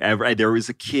Yankovic. I knew there was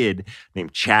a kid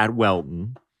named Chad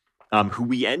Weldon, who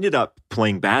we ended up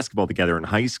playing basketball together in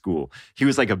high school. He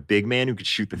was like a big man who could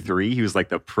shoot the three. He was like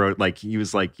the pro, like he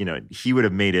was like, he would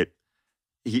have made it.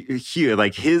 He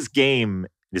like his game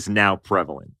is now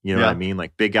prevalent. You know what I mean?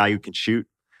 Like big guy who can shoot.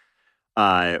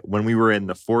 When we were in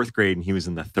the 4th grade and he was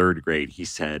in the 3rd grade, he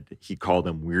said he called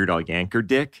him Weird Al Yanker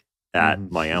Dick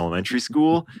at my elementary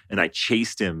school, and I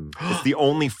chased him. It's the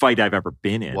only fight I've ever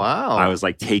been in. Wow. I was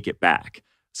like, take it back.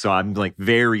 So I'm like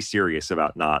very serious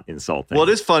about not insulting. Well,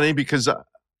 it is funny because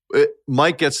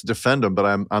Mike gets to defend him,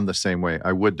 but I'm the same way.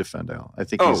 I would defend Al. I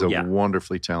think he's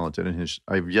wonderfully talented, and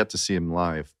I've yet to see him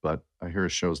live, but I hear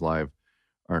his shows live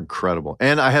are incredible.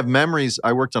 And I have memories.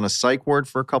 I worked on a psych ward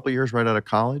for a couple of years right out of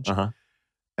college.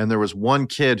 And there was one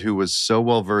kid who was so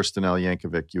well versed in Al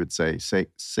Yankovic, you would say,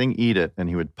 sing Eat It, and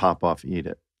he would pop off Eat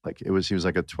It. Like he was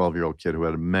like a 12-year-old kid who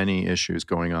had many issues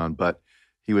going on, but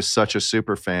he was such a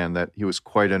super fan that he was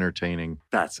quite entertaining.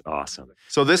 That's awesome.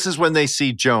 So this is when they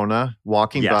see Jonah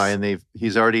walking by, and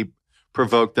he's already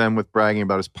provoked them with bragging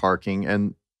about his parking.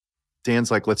 And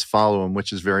Dan's like, let's follow him,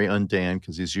 which is very un-Dan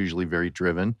because he's usually very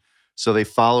driven. So they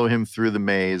follow him through the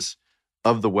maze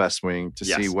of the West Wing to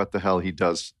see what the hell he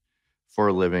does for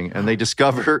a living. And they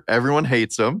discover everyone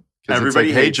hates him.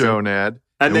 Everybody hates him. Jonad.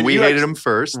 And then we hated him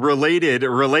first.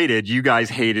 Related, you guys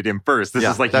hated him first. This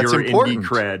is like your indie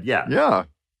cred. Yeah. Yeah.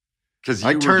 Because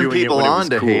I turned people on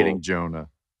to hating Jonah.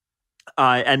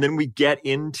 And then we get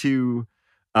into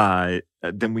I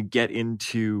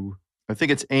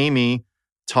think it's Amy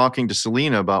talking to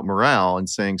Selena about morale and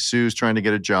saying Sue's trying to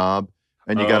get a job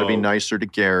and you got to be nicer to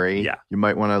Gary. Yeah. You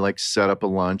might want to like set up a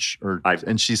lunch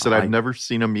and she said, I've never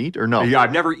seen him eat or no. Yeah,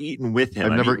 I've never eaten with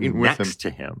him. I've never eaten with him. Next to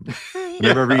him.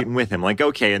 Never eaten with him. Like,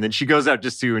 okay. And then she goes out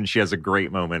to Sue and she has a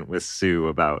great moment with Sue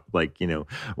about like,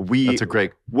 That's a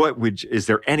great. Is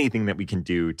there anything that we can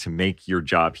do to make your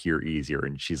job here easier?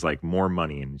 And she's like, more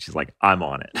money. And she's like, I'm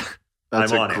on it.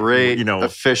 That's a great,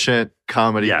 efficient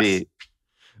comedy beat.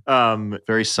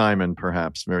 Very Simon,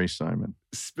 perhaps. Very Simon.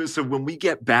 So when we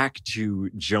get back to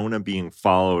Jonah being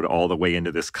followed all the way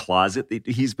into this closet that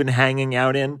he's been hanging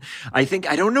out in, I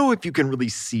don't know if you can really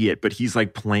see it, but he's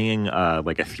like playing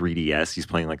like a 3DS. He's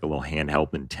playing like a little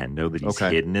handheld Nintendo that he's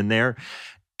hidden in there.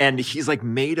 And he's like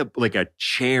made up like a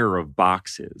chair of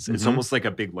boxes. It's almost like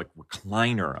a big like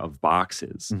recliner of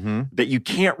boxes that you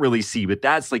can't really see, but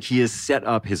that's like he has set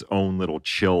up his own little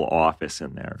chill office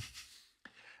in there.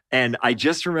 And I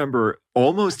just remember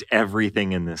almost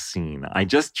everything in this scene. I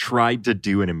just tried to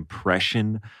do an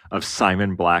impression of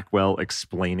Simon Blackwell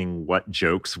explaining what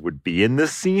jokes would be in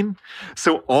this scene.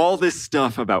 So all this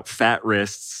stuff about fat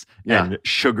wrists and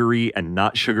sugary and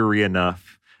not sugary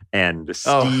enough and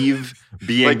Steve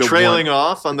being like the trailing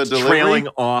off on the delivery? Trailing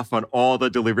off on all the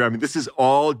delivery. I mean, this is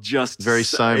all just very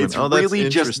Simon. It's really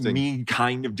just me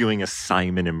kind of doing a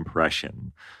Simon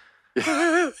impression.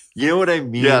 You know what I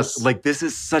mean? Yes. Like this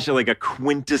is such a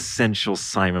quintessential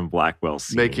Simon Blackwell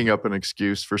scene. Making up an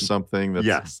excuse for something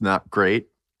that's not great.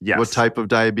 Yes. What type of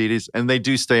diabetes? And they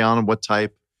do stay on what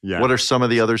type? Yeah. What are some of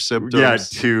the other symptoms? Yeah,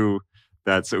 two.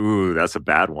 That's a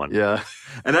bad one. Yeah.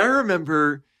 And I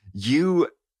remember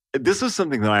this was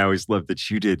something that I always loved that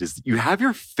you did, is you have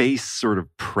your face sort of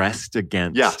pressed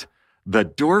against the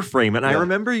door frame. And I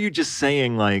remember you just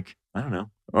saying like, I don't know,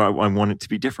 I want it to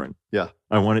be different. Yeah.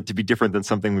 I want it to be different than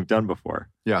something we've done before.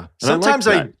 Yeah. Sometimes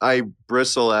I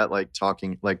bristle at like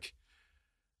talking, like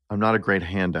I'm not a great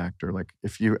hand actor. Like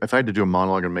if I had to do a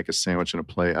monologue and make a sandwich in a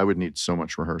play, I would need so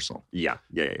much rehearsal. Yeah.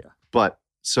 But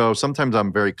so sometimes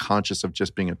I'm very conscious of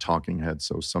just being a talking head.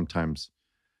 So sometimes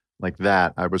like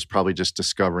that, I was probably just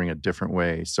discovering a different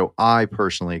way. So I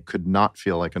personally could not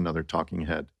feel like another talking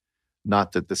head.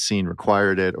 Not that the scene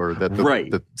required it or that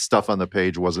the stuff on the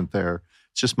page wasn't there.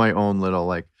 It's just my own little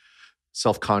like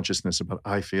self-consciousness about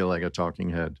I feel like a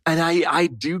talking head. And I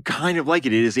do kind of like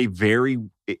it. It is a very,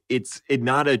 it's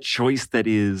not a choice that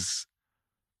is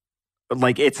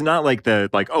like, it's not like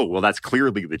oh, well, that's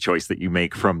clearly the choice that you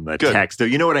make from the text. So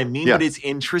you know what I mean? Yeah. But it's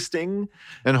interesting.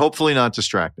 And hopefully not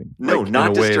distracting. No, like,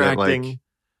 not distracting. That, like,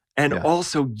 and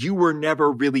also, you were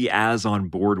never really as on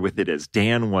board with it as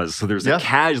Dan was. So there's a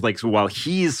casual, like, so while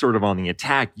he's sort of on the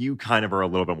attack, you kind of are a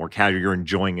little bit more casual. You're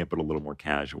enjoying it, but a little more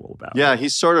casual about it. Yeah,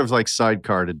 he's sort of like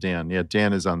sidecar to Dan. Yeah,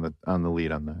 Dan is on the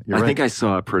lead on that. I think I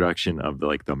saw a production of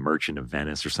the Merchant of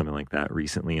Venice or something like that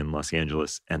recently in Los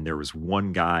Angeles, and there was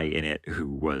one guy in it who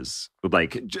was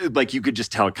like you could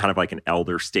just tell kind of like an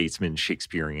elder statesman,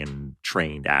 Shakespearean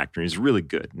trained actor. He's really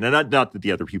good. Now, not that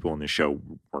the other people in the show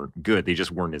weren't good; they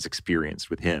just weren't as experienced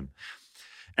with him.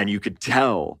 And you could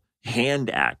tell hand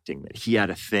acting that he had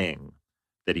a thing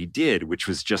that he did, which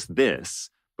was just this.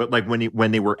 But like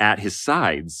when they were at his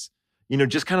sides,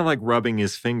 just kind of like rubbing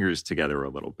his fingers together a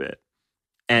little bit.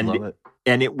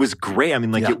 And it was great. I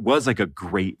mean, like, it was like a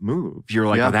great move. You're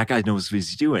like, oh, that guy knows what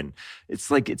he's doing.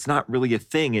 It's like, it's not really a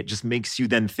thing. It just makes you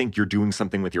then think you're doing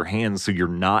something with your hands. So you're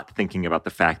not thinking about the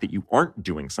fact that you aren't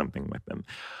doing something with them.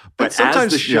 But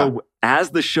as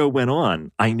the show went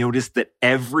on, I noticed that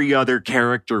every other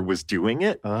character was doing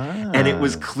it. And it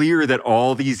was clear that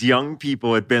all these young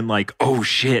people had been like, oh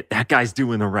shit, that guy's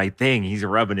doing the right thing. He's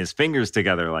rubbing his fingers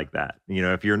together like that.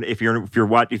 If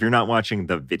you're not watching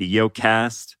the video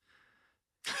cast,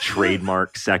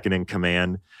 trademark second in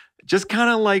command, just kind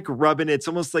of like rubbing it. It's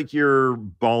almost like you're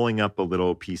balling up a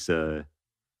little piece of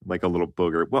like a little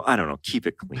booger. Well, I don't know. Keep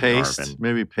it clean.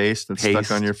 Maybe paste that's stuck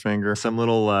on your finger. Some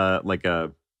little like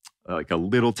a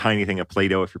little tiny thing of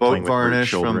Play-Doh if you're boat playing with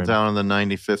varnish children. From down on the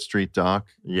 95th Street dock.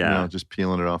 Yeah, just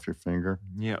peeling it off your finger.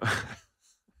 Yeah.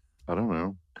 I don't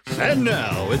know. And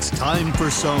now it's time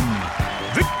for some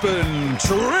Veep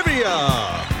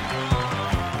trivia.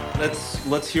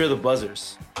 Let's hear the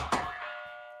buzzers.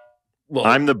 Well,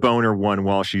 I'm the boner one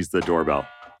while she's the doorbell.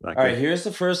 All right, here's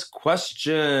the first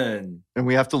question. And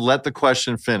we have to let the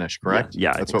question finish, correct?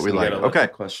 Yeah, that's what we like. Let the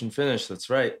question finish. That's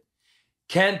right.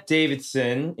 Kent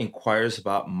Davidson inquires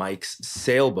about Mike's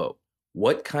sailboat.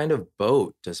 What kind of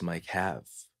boat does Mike have?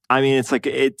 I mean,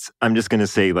 I'm just going to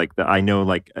say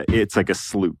it's like a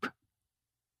sloop.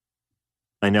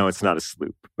 I know it's not a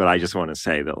sloop, but I just want to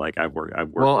say that like I've worked.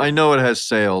 Well, I know it has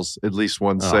sails, at least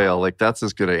one sail. Like that's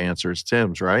as good an answer as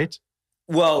Tim's, right?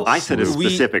 Well, I said a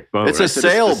specific boat. It's a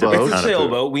sailboat. It's a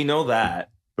sailboat. We know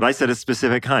that. But I said a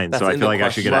specific kind, so I feel like I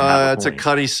should get a half It's a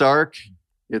Cuddy Sark.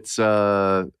 It's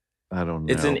I don't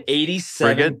know. It's an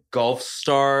 87 frigate? Gulf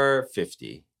Star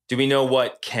 50. Do we know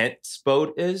what Kent's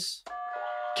boat is?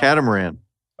 Catamaran.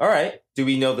 All right. Do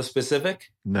we know the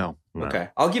specific? No. Okay.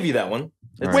 I'll give you that one.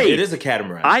 Wait. It is a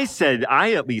catamaran.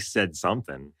 I at least said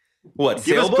something. What?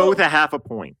 Give sailboat? us both a half a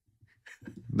point.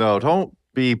 No, don't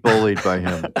be bullied by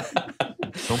him.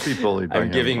 Don't be bullied by him.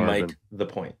 I'm giving Marvin. Mike the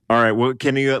point. All right. Well,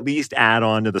 can you at least add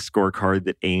on to the scorecard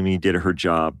that Amy did her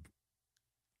job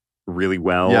really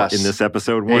well in this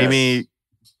episode? Amy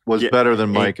was better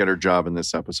than Mike at her job in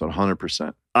this episode,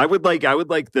 100%. I would like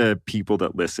the people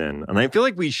that listen, and I feel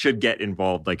like we should get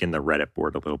involved like in the Reddit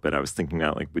board a little bit. I was thinking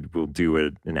about like we'll do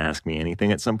an Ask Me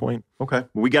Anything at some point. Okay.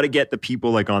 We got to get the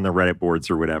people like on the Reddit boards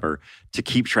or whatever to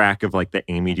keep track of like the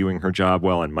Amy doing her job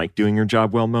well and Mike doing her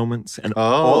job well moments. And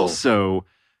also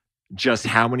just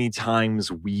how many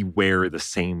times we wear the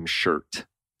same shirt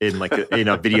in like in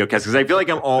a video cast. Because I feel like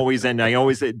I always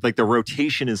like the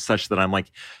rotation is such that I'm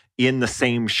like in the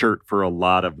same shirt for a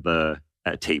lot of the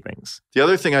tapings. The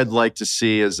other thing I'd like to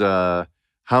see is how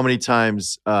many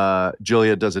times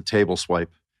Julia does a table swipe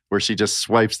where she just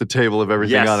swipes the table of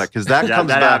everything on it. Because that comes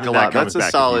back a lot. That's a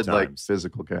solid like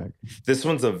physical gag. This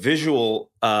one's a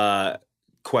visual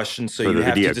question, so you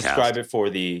have to describe it for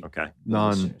the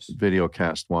non-video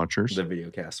cast watchers. The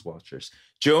video cast watchers.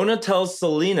 Jonah tells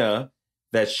Selena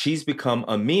that she's become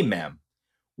a meme ma'am.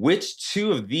 Which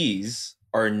two of these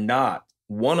are not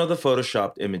one of the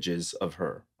photoshopped images of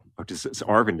her?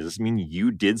 Arvin, does this mean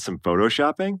you did some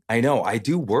photoshopping? I know. I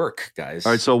do work, guys.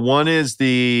 All right, so one is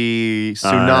the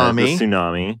tsunami. The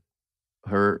tsunami.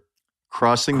 Her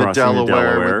crossing the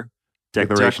Delaware.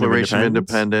 Declaration of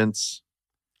Independence.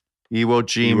 Iwo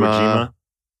Jima.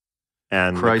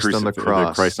 And Christ on the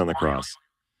Cross. Christ on the Cross.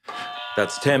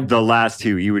 That's Tim. The last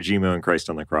two, Iwo Jima and Christ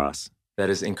on the Cross. That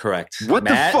is incorrect. What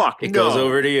Matt, the fuck? It goes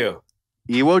over to you.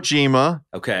 Iwo Jima.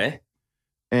 Okay.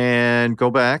 And go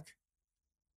back.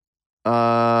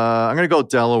 I'm going to go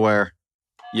Delaware.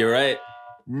 You're right.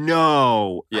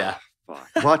 No. Yeah.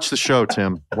 fuck. Watch the show,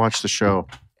 Tim. Watch the show.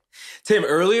 Tim,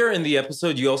 earlier in the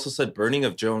episode, you also said burning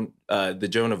of the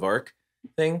Joan of Arc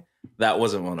thing. That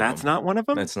wasn't one of them. That's not one of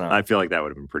them? That's not. I feel like that would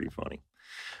have been pretty funny.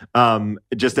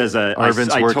 Just as Arvin's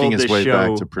I working told his this way show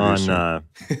back to producer.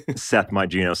 on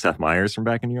do you know Seth Meyers from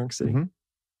back in New York City? Mm-hmm.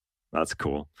 That's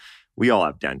cool. We all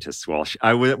have dentists. Well,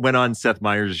 I went on Seth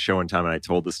Meyers' show one time and I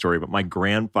told the story, but my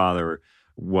grandfather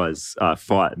was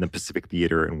fought in the Pacific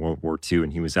Theater in World War II,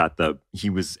 and he was at Iwo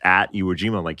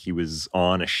Jima, like he was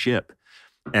on a ship,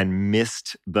 and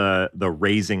missed the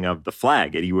raising of the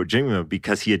flag at Iwo Jima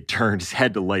because he had turned his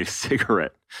head to light a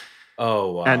cigarette.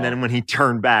 Oh, wow. And then when he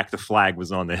turned back, the flag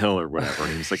was on the hill or whatever,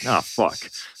 and he was like, "Oh fuck."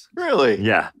 Really?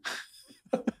 Yeah.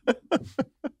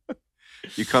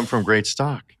 You come from great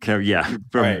stock. Yeah,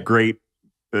 from Right. great.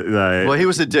 Well, he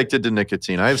was addicted to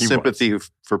nicotine. I have He sympathy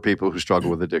for people who struggle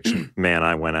with addiction. Man,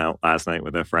 I went out last night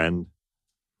with a friend.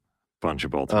 Bunch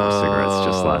of Baltimore cigarettes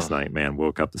just last night. Man,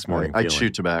 woke up this morning. I feeling, chew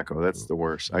tobacco. That's the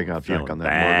worst. I got feeling back on that.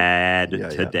 bad Yeah.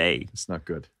 today. It's not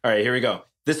good. All right, here we go.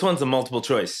 This one's a multiple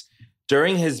choice.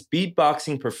 During his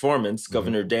beatboxing performance,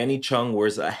 Governor Danny Chung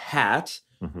wears a hat.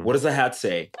 Mhm. What does the hat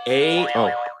say?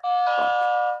 Oh,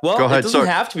 Well, Go ahead, it doesn't sorry.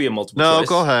 have to be a multiple no, choice.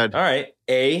 go ahead. All right.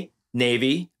 A,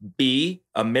 Navy. B,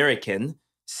 American.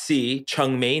 C,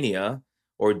 Chungmania.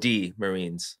 Or D,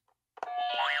 Marines.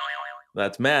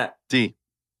 That's Matt. D.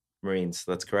 Marines.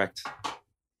 That's correct.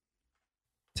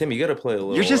 Tim, you got to play a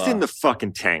little. You're just in the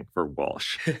fucking tank for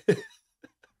Walsh.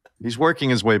 He's working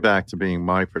his way back to being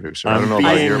my producer. I I'm don't know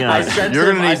about being, your I producer. sent You're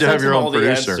him- going to I need to have sent your him own all the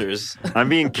producer. answers. I'm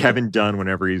being Kevin Dunn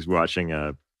whenever he's watching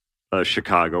a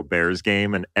Chicago Bears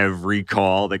game, and every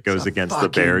call that goes against the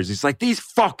Bears, he's like, "These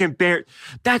fucking Bears,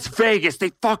 that's Vegas.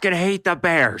 They fucking hate the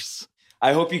Bears."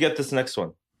 I hope you get this next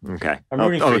one. Okay. I'm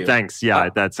rooting for you. Thanks. Yeah,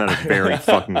 that sounded very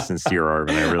fucking sincere,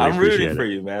 Arvin. I really I'm appreciate rooting it. for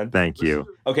you, man. Thank you.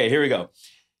 Okay, here we go.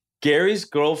 Gary's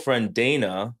girlfriend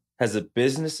Dana has a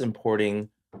business importing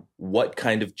what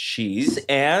kind of cheese,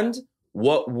 and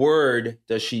what word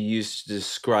does she use to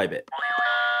describe it?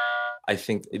 I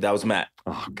think that was Matt.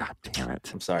 Oh, god damn it.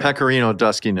 I'm sorry. Pecorino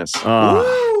duskiness.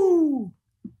 Woo!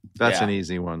 That's Yeah. an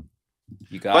easy one.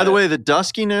 You got By the it. way, the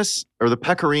duskiness or the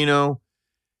pecorino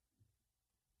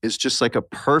is just like a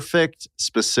perfect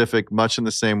specific, much in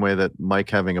the same way that Mike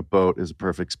having a boat is a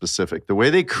perfect specific. The way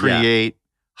they create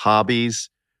hobbies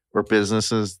or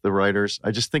businesses, the writers,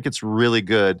 I just think it's really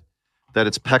good that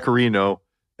it's pecorino,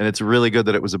 and it's really good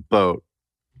that it was a boat.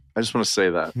 I just want to say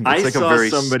that. It's I like saw a very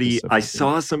somebody. specific I thing.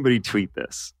 saw somebody tweet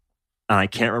this, and I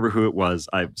can't remember who it was.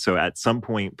 So at some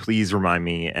point, please remind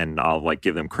me, and I'll like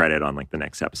give them credit on like the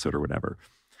next episode or whatever.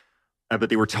 But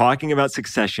they were talking about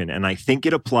Succession, and I think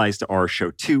it applies to our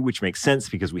show too, which makes sense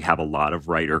because we have a lot of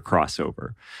writer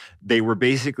crossover. They were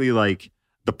basically like,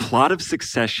 the plot of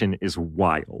Succession is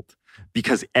wild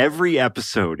because every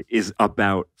episode is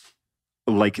about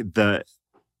like the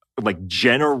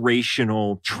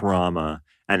generational trauma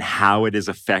and how it is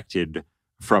affected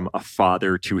from a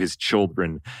father to his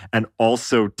children. And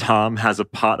also Tom has a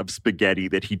pot of spaghetti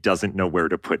that he doesn't know where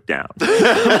to put down.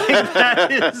 Like,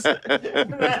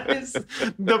 that is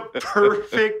the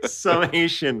perfect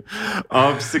summation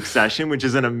of Succession, which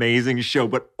is an amazing show,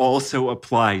 but also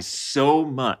applies so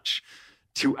much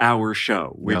to our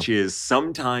show, which is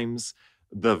sometimes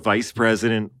the vice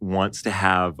president wants to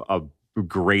have a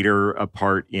greater a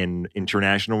part in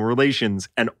international relations,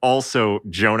 and also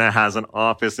Jonah has an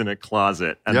office in a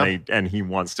closet, and he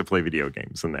wants to play video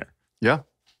games in there. Yeah.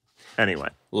 Anyway,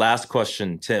 last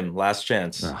question, Tim. Last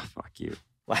chance. oh fuck you.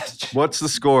 Last. What's the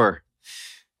score?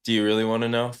 Do you really want to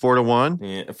know? 4-1?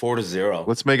 Yeah, 4-0.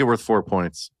 Let's make it worth 4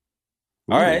 points.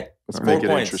 All right. Let's 4 make it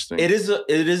points. interesting. It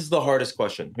is the hardest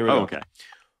question. Here we go. Okay.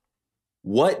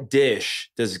 What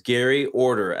dish does Gary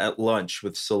order at lunch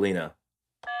with Selena?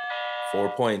 4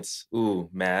 points. Ooh,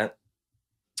 Matt.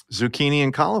 Zucchini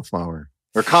and cauliflower.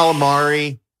 Or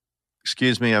calamari.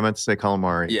 Excuse me, I meant to say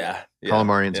calamari. Yeah.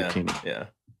 Calamari and zucchini. Yeah.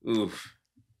 Oof.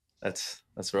 That's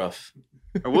rough.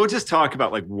 We'll just talk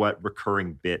about like what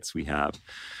recurring bits we have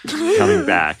coming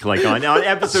back, like on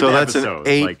episode So to that's an episode.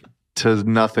 8 like, to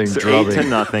nothing so drubbing.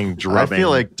 8-0 drubbing. I feel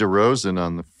like DeRozan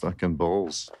on the fucking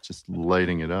Bulls, just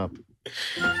lighting it up.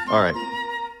 All right.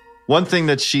 One thing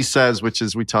that she says, which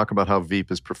is we talk about how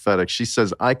Veep is prophetic. She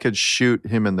says, I could shoot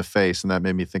him in the face. And that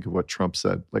made me think of what Trump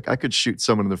said. Like, I could shoot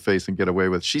someone in the face and get away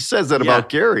with it. She says that about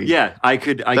Gary. Yeah, I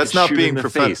could That's not shoot being in the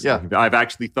prophetic. face. Yeah. I've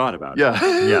actually thought about it.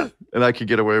 Yeah. Yeah. And I could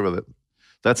get away with it.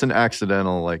 That's an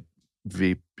accidental, like,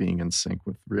 Veep being in sync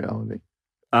with reality.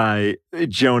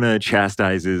 Jonah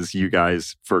chastises you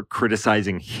guys for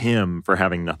criticizing him for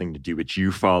having nothing to do, but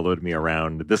you followed me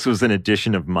around. This was an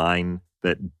edition of mine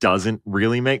that doesn't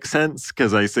really make sense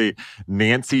because I say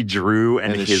Nancy Drew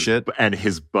and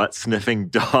his butt sniffing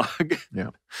dog.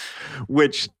 Yeah.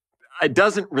 Which it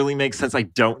doesn't really make sense. I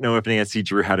don't know if Nancy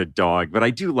Drew had a dog, but I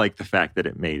do like the fact that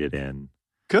it made it in.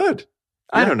 Good.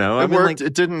 I don't know. It worked.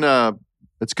 It didn't.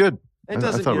 It's good. It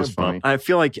doesn't. I thought it was funny. I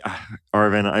feel like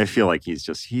Arvin. I feel like he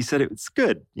said it's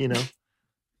good. You know.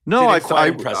 No, I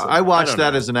impressive. watched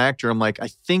that as an actor. I'm like, I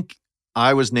think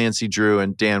I was Nancy Drew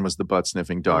and Dan was the butt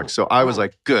sniffing dog. So I was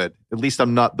like, good. At least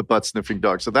I'm not the butt sniffing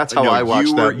dog. So that's how I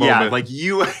watched that moment. Yeah, like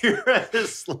you. Do you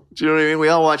know what I mean? We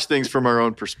all watch things from our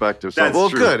own perspective. So, That's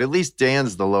true. Good. At least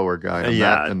Dan's the lower guy in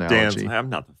that analogy. I'm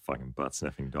not the fucking butt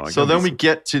sniffing dog. So then we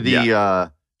get to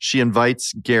the, she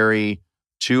invites Gary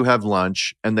to have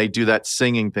lunch and they do that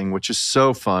singing thing, which is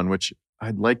so fun, which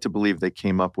I'd like to believe they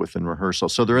came up with in rehearsal.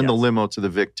 So they're in the limo to the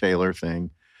Vic Taylor thing.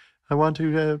 I want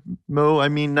to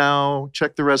now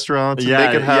check the restaurant to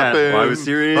make it happen. Yeah. Well, I was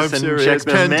serious. I'm serious. Check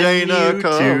the Can menu Dana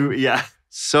come?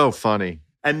 So funny.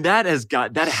 And that has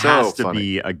to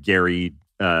be a Gary,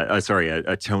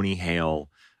 a Tony Hale,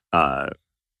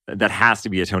 that has to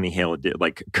be a Tony Hale,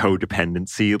 like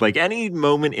codependency. Like any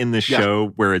moment in the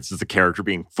show where it's just a character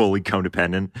being fully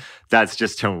codependent, that's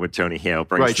just what Tony Hale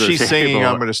brings to the table. She's singing,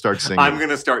 I'm going to start singing. I'm going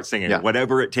to start singing,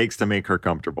 whatever it takes to make her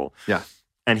comfortable. Yeah.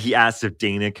 And he asks if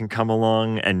Dana can come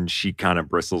along, and she kind of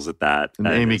bristles at that. And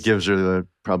Amy gives her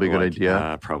probably a good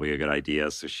idea. Probably a good idea.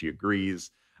 So she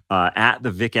agrees. At the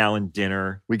Vic Allen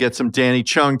dinner, we get some Danny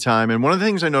Chung time. And one of the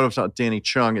things I noticed about Danny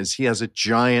Chung is he has a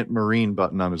giant Marine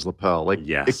button on his lapel. Like,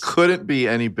 it couldn't be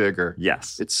any bigger.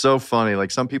 Yes. It's so funny. Like,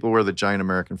 some people wear the giant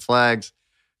American flags.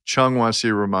 Chung wants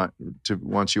you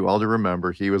all to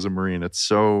remember he was a Marine. It's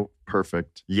so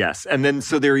perfect. Yes. And then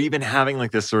so they're even having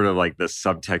like this sort of like the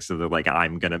subtext of the like,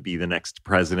 I'm going to be the next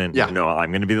president. Yeah. No,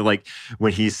 I'm going to be like,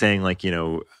 when he's saying like,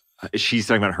 she's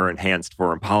talking about her enhanced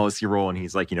foreign policy role. And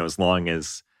he's like, as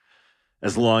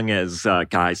long as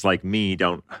guys like me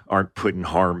aren't put in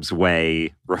harm's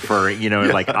way, referring,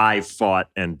 like I fought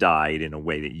and died in a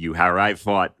way that you have, or I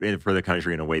fought for the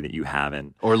country in a way that you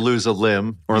haven't. Or lose a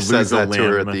limb. Or he says that to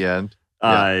her at the end.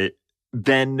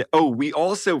 Then, we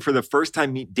also, for the first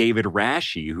time, meet David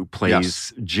Rasche, who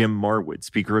plays Jim Marwood,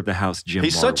 Speaker of the House, Jim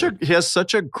Marwood. He has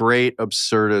such a great,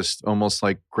 absurdist, almost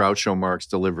like Groucho Marx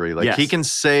delivery. Like, he can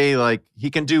say, like, he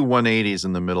can do 180s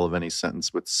in the middle of any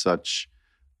sentence with such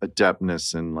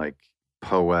adeptness and like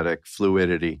poetic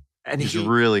fluidity. And he's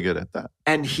really good at that.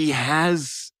 And he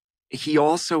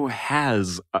also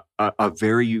has a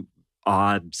very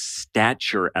odd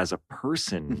stature as a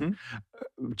person.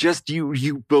 Mm-hmm. Just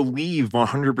you believe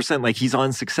 100%, like he's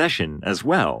on Succession as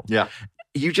well. Yeah.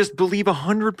 You just believe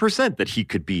 100% that he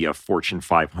could be a Fortune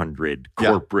 500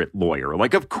 corporate lawyer.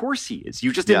 Like, of course he is.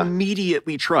 You just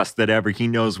immediately trust that he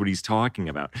knows what he's talking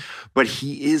about. But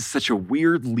he is such a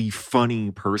weirdly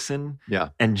funny person. Yeah.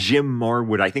 And Jim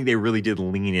Marwood, I think they really did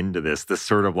lean into this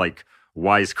sort of like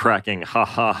wisecracking, ha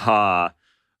ha ha,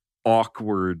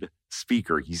 awkward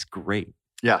speaker. He's great.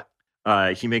 Yeah.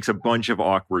 He makes a bunch of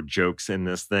awkward jokes in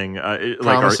this thing.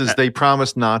 They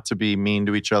promise not to be mean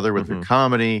to each other with their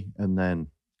comedy, and then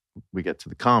we get to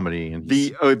the comedy. And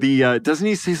doesn't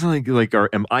he say something like,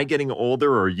 "Am I getting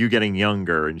older or are you getting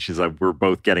younger?" And she's like, "We're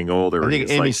both getting older." I think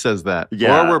Amy says that.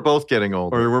 Yeah. Or we're both getting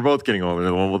older.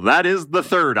 Well, that is the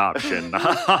third option.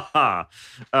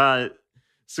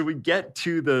 So we get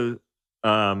to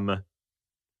the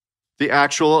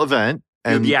actual event.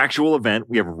 And the actual event,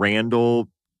 we have Randall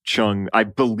Chung. I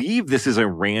believe this is a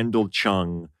Randall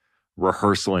Chung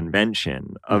rehearsal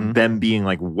invention of them being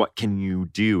like, what can you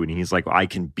do? And he's like, I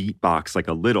can beatbox like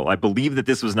a little. I believe that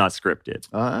this was not scripted.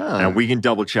 And we can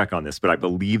double check on this, but I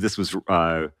believe this was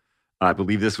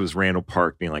Randall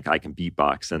Park being like, I can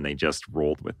beatbox, and they just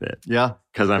rolled with it. Yeah.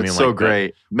 Because I mean, it's so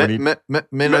great.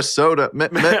 Minnesota in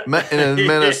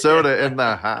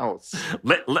the house.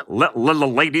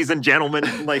 Ladies and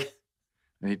gentlemen, like.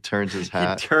 And he turns his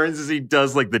hat. He turns as he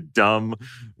does like the dumb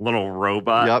little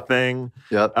robot thing.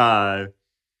 Yep.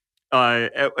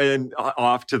 And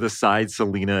off to the side,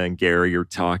 Selena and Gary are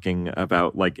talking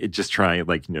about like try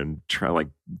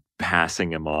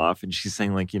passing him off. And she's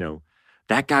saying like,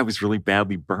 that guy was really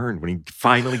badly burned. When he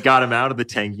finally got him out of the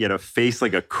tank, he had a face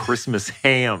like a Christmas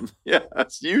ham.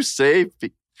 Yes,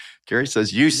 Gary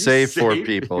says, you save 4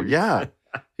 people. Yeah.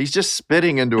 He's just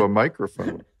spitting into a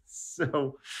microphone.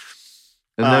 So...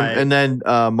 And then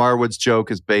Marwood's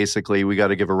joke is basically, we got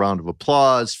to give a round of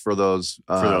applause for those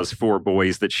 4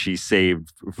 boys that she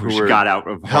saved, who she got out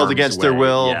of held against their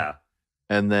will. Yeah.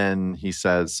 And then he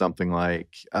says something like,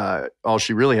 all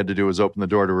she really had to do was open the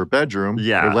door to her bedroom,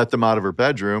 or let them out of her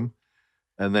bedroom.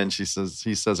 And then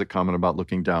he says a comment about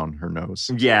looking down her nose.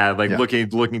 Yeah, like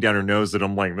looking down her nose at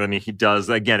him. Like then he does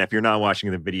again. If you're not watching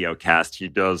the video cast, he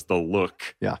does the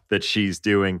look that she's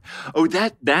doing. Oh,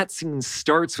 that scene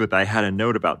starts with, I had a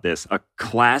note about this, a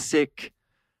classic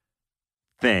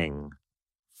thing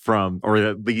from, or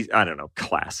at least, I don't know,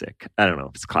 classic. I don't know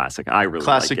if it's classic. I really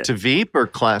classic like it. to Veep or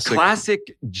classic? Classic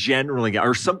generally,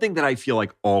 or something that I feel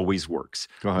like always works.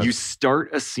 Go ahead. You start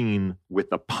a scene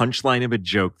with the punchline of a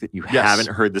joke that you haven't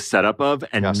heard the setup of,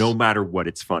 and no matter what,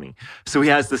 it's funny. So he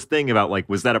has this thing about like,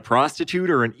 was that a prostitute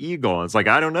or an eagle? And it's like,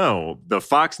 I don't know. The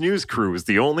Fox News crew is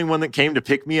the only one that came to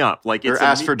pick me up. Like, or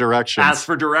ask for directions. Ask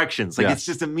for directions. Like, it's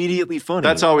just immediately funny.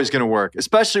 That's always going to work,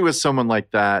 especially with someone like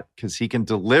that, because he can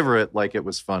deliver it like it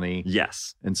was funny.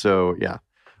 Yes. And so,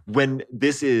 when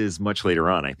this is much later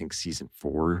on, I think season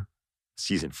four,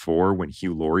 when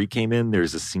Hugh Laurie came in,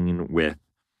 there's a scene with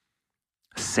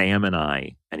Sam and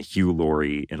I and Hugh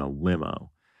Laurie in a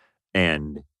limo.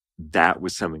 And that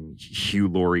was something Hugh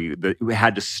Laurie that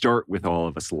had to start with all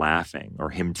of us laughing or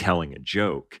him telling a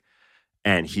joke.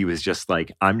 And he was just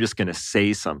like, I'm just going to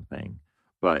say something,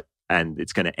 and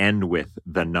it's going to end with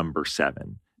the number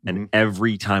 7. And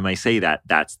every time I say that,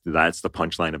 that's the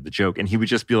punchline of the joke. And he would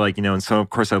just be like, and so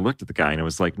of course I looked at the guy and I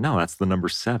was like, no, that's the number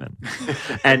 7.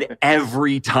 And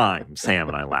every time Sam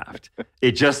and I laughed.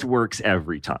 It just works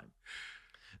every time.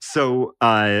 So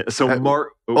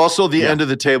Mark. Also, the end of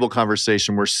the table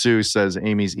conversation where Sue says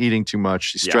Amy's eating too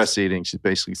much. She's stress eating. She's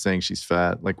basically saying she's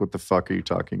fat. Like, what the fuck are you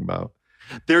talking about?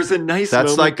 There's a nice.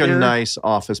 That's like there. A nice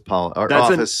office people.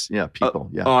 Office,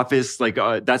 like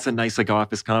that's a nice like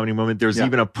office comedy moment. There's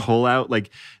even a pull out. Like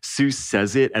Sue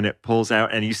says it and it pulls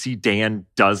out, and you see Dan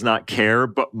does not care,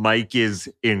 but Mike is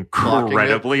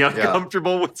incredibly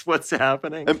uncomfortable with what's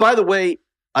happening. And by the way,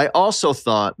 I also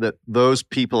thought that those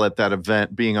people at that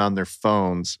event being on their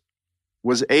phones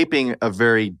was aping a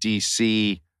very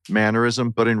DC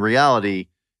mannerism, but in reality,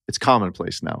 it's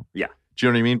commonplace now. Yeah. Do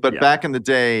you know what I mean? But back in the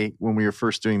day when we were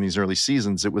first doing these early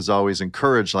seasons, it was always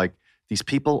encouraged, like, these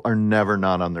people are never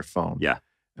not on their phone. Yeah.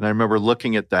 And I remember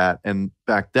looking at that, and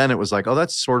back then it was like, oh,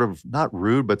 that's sort of not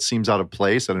rude, but seems out of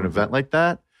place at an event like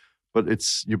that. But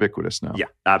it's ubiquitous now. Yeah,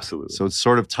 absolutely. So it's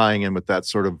sort of tying in with that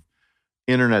sort of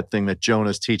internet thing that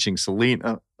Jonah's teaching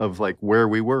Selena of like where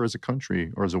we were as a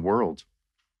country or as a world.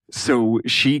 So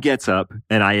she gets up,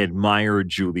 and I admire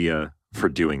Julia for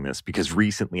doing this, because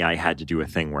recently I had to do a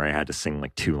thing where I had to sing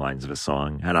like 2 lines of a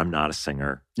song, and I'm not a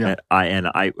singer. Yeah. I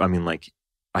mean, like,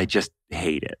 I just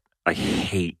hate it.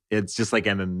 It's just like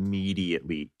I'm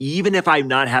immediately, even if I'm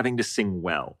not having to sing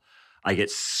well, I get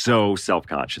so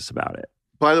self-conscious about it.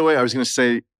 By the way, I was going to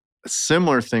say a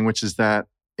similar thing, which is that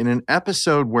in an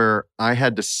episode where I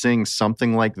had to sing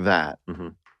something like that,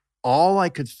 all I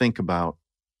could think about,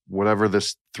 whatever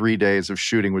this 3 days of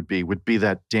shooting would be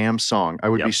that damn song. I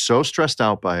would be so stressed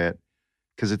out by it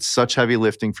because it's such heavy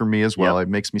lifting for me as well. It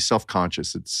makes me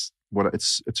self-conscious. It's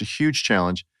a huge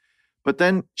challenge. But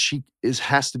then she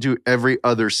has to do every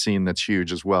other scene that's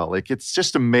huge as well. Like, it's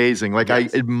just amazing. Like, I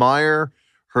admire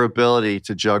her ability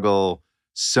to juggle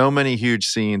so many huge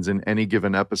scenes in any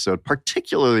given episode,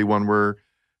 particularly one where,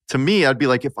 to me, I'd be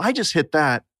like, if I just hit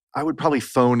that, I would probably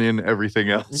phone in everything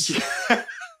else.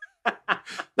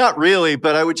 Not really,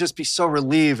 but I would just be so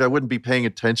relieved. I wouldn't be paying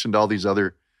attention to all these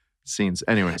other scenes.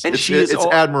 Anyways, and it's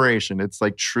admiration. It's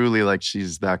like truly like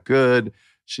she's that good.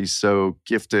 She's so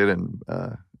gifted and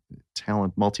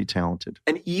multi-talented.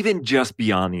 And even just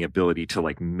beyond the ability to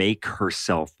like make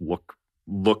herself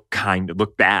look kind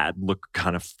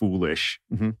of foolish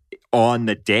on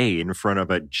the day in front of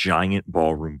a giant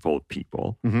ballroom full of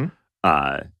people.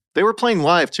 They were playing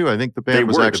live too. I think the band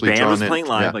was actually playing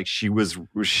live. Yeah. Like she was,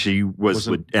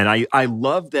 and I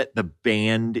love that the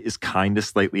band is kind of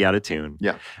slightly out of tune.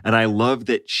 Yeah, and I love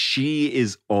that she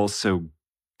is also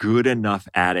good enough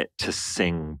at it to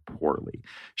sing poorly.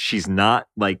 She's not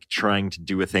like trying to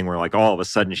do a thing where like all of a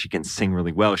sudden she can sing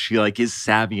really well. She like is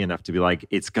savvy enough to be like,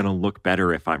 it's gonna look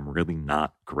better if I'm really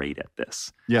not great at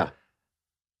this. Yeah.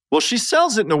 Well, she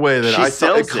sells it in a way that I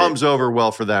thought it comes over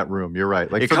well for that room. You're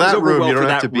right. Like, for that room, you don't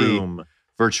have to be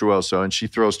virtuoso. And she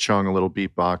throws Chung a little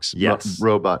beatbox,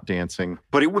 robot dancing.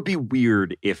 But it would be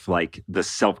weird if like the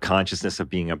self-consciousness of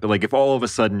being like if all of a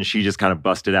sudden she just kind of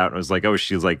busted out and was like, oh,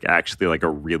 she's like actually like a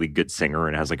really good singer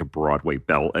and has like a Broadway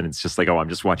belt. And it's just like, oh, I'm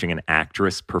just watching an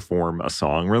actress perform a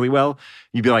song really well.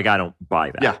 You'd be like, I don't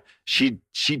buy that. Yeah. She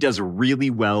does really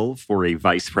well for a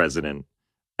vice president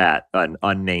at an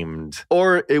unnamed.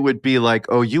 Or it would be like,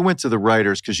 oh, you went to the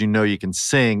writers because you know you can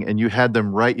sing and you had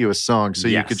them write you a song so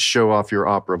you could show off your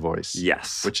opera voice.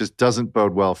 Yes. Which doesn't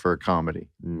bode well for a comedy.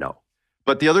 No.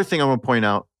 But the other thing I want to point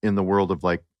out in the world of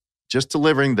like just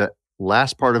delivering the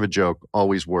last part of a joke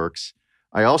always works.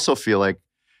 I also feel like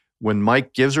when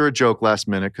Mike gives her a joke last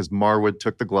minute, because Marwood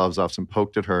took the gloves off and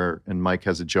poked at her, and Mike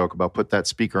has a joke about put that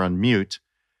speaker on mute,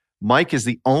 Mike is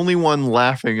the only one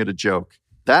laughing at a joke.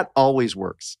 That always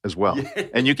works as well.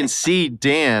 And you can see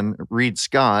Dan Reed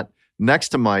Scott next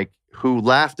to Mike, who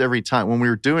laughed every time. When we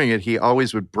were doing it, he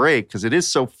always would break because it is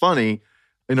so funny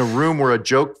in a room where a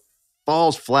joke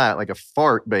falls flat, like a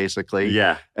fart, basically.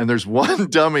 Yeah. And there's one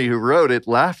dummy who wrote it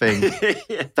laughing.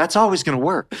 That's always going to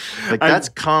work. Like, that's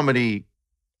comedy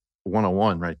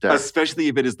 101 right there. Especially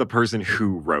if it is the person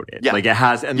who wrote it. Yeah. Like it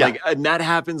has, and and that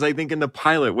happens, I think, in the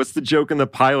pilot. What's the joke in the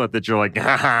pilot that you're like,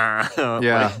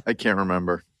 yeah, I can't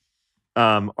remember.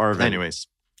 Arvin, Anyways.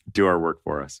 do our work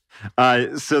for us.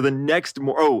 So the next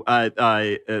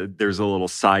there's a little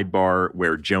sidebar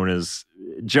where Jonah,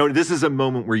 this is a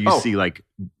moment where you see like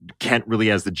Kent really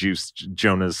has the juice.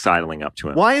 Jonah's sidling up to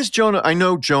him. Why is Jonah, I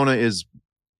know Jonah is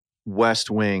West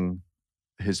Wing.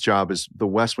 His job is the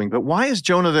West Wing, but why is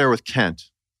Jonah there with Kent?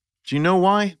 Do you know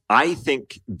why? I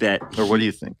think that... Or what do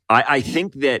you think? I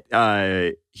think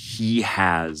that he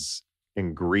has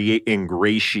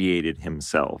ingratiated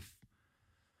himself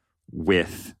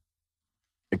with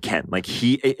Kent. Like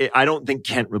I don't think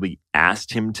Kent really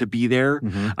asked him to be there.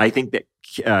 Mm-hmm. I think that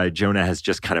Jonah has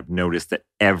just kind of noticed that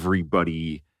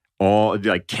everybody...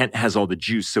 Kent has all the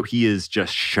juice, so he is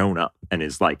just shown up and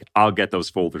is like, I'll get those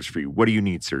folders for you. What do you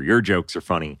need, sir? Your jokes are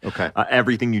funny. Okay.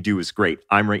 Everything you do is great.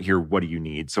 I'm right here. What do you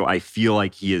need? So I feel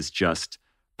like he has just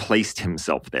placed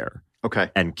himself there.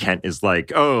 Okay. And Kent is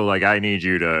like, oh, like I need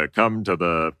you to come to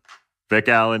the Vic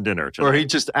Allen dinner tonight. Or he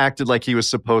just acted like he was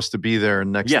supposed to be there,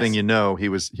 and next thing you know, he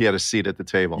had a seat at the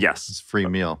table. Yes. It's a free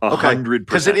meal. 100%.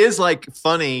 Because it is like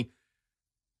funny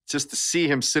just to see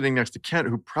him sitting next to Kent,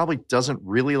 who probably doesn't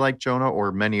really like Jonah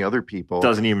or many other people. But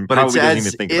it's doesn't even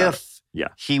think about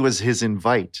it. He was his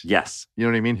invite. Yes. You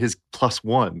know what I mean? His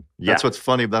 +1. Yeah. That's what's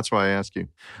funny. That's why I ask you.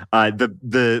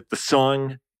 The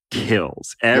song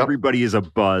kills. Everybody is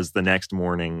abuzz the next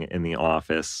morning in the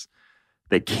office.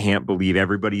 They can't believe,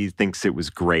 everybody thinks it was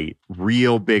great.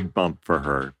 Real big bump for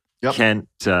her. Yep. Kent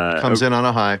comes in on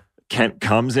a high. Kent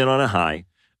comes in on a high.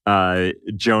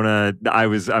 Jonah,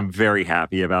 I'm very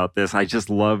happy about this. I just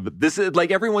love this. Is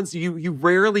like you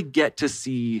rarely get to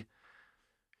see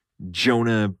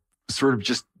Jonah sort of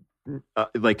just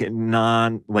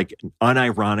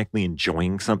unironically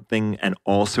enjoying something and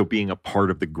also being a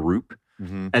part of the group.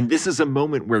 Mm-hmm. And this is a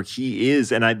moment where he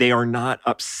is, and they are not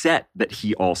upset that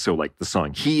he also liked the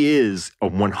song. He is,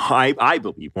 I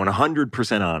believe,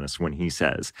 100% honest when he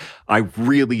says, I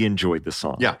really enjoyed the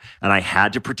song. Yeah. And I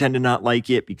had to pretend to not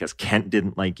like it because Kent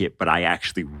didn't like it, but I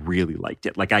actually really liked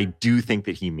it. Like, I do think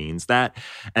that he means that.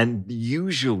 And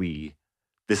usually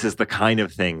this is the kind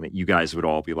of thing that you guys would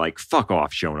all be like, fuck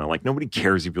off, Jonah. Like, nobody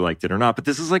cares if you liked it or not. But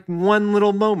this is like one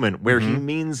little moment where he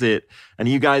means it. And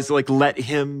you guys like let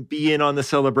him be in on the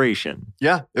celebration.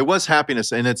 Yeah, it was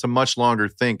happiness. And it's a much longer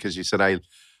thing because you said,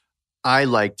 I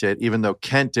liked it, even though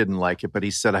Kent didn't like it, but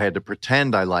he said I had to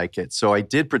pretend I like it. So I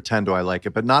did pretend I like it,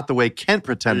 but not the way Kent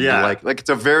pretended to like it. Like, it's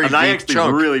a very and deep I actually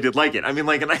chunk. really did like it. I mean,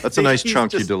 like, and that's a nice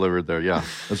chunk you delivered there. Yeah,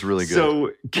 that's really good.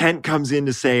 So Kent comes in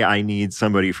to say, I need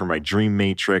somebody for my dream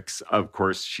matrix. Of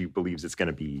course, she believes it's going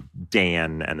to be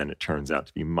Dan, and then it turns out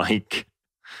to be Mike.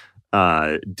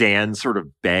 Dan sort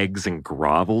of begs and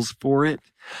grovels for it.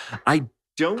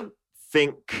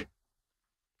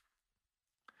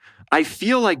 I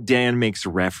feel like Dan makes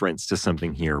reference to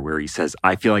something here where he says,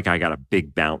 I feel like I got a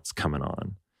big bounce coming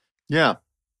on. Yeah.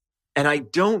 And I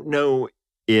don't know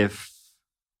I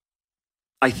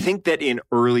think that in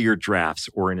earlier drafts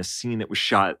or in a scene that was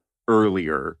shot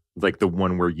earlier, like the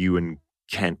one where you and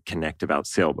Kent connect about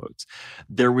sailboats,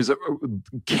 there was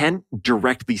Kent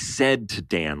directly said to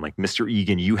Dan, like, Mr.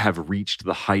 Egan, you have reached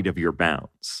the height of your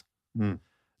bounce.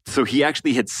 So he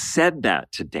actually had said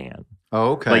that to Dan.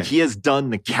 Oh, okay. Like, he has done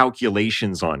the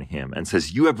calculations on him and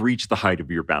says, you have reached the height of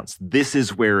your bounce. This is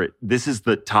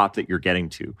the top that you're getting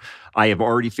to. I have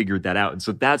already figured that out. And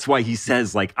so that's why he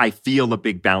says, like, I feel a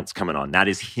big bounce coming on. That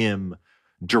is him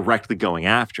directly going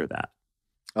after that.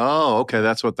 Oh, okay.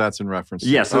 That's what that's in reference to.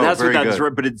 Yeah, so that's what that is.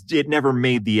 Good. But it never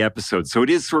made the episode. So it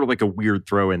is sort of like a weird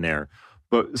throw in there.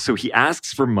 But so he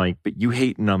asks for Mike, but you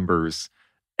hate numbers.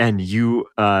 And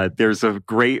there's a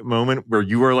great moment where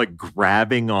you are like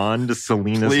grabbing on to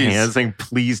Selena's hands saying,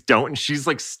 please don't. And she's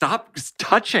like, stop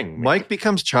touching me. Mike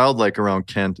becomes childlike around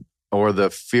Kent, or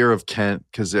the fear of Kent,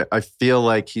 because I feel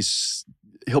like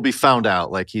he'll be found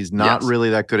out. Like, he's not really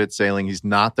that good at sailing. He's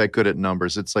not that good at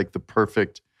numbers. It's like the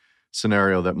perfect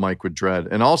scenario that Mike would dread.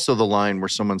 And also the line where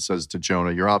someone says to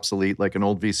Jonah, you're obsolete like an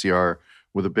old VCR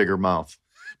with a bigger mouth.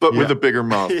 but with a bigger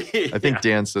mouth. I think Yeah.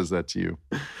 Dan says that to you.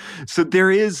 So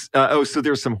there is, so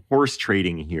there's some horse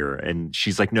trading here. And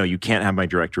she's like, no, you can't have my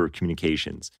director of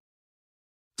communications.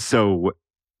 So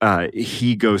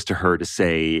he goes to her to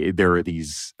say there are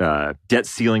these debt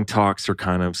ceiling talks are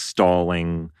kind of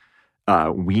stalling.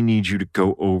 We need you to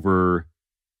go over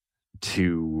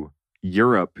to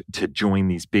Europe to join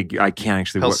these big, I can't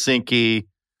actually. Helsinki.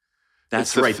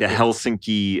 That's right. The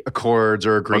Helsinki Accords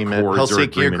or agreement.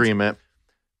 Helsinki agreement.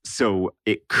 So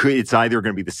it's either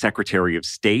going to be the Secretary of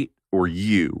State or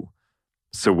you.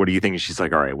 So what do you think? And she's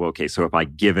like, all right, well, okay. So if I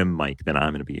give him Mike, then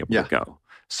I'm going to be able to go.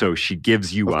 So she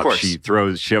gives you up. She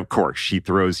throws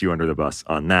you under the bus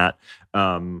on that.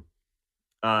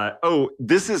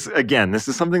 This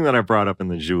is something that I brought up in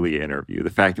the Julia interview.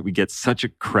 The fact that we get such a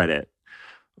credit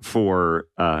for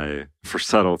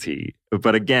subtlety.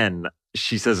 But again,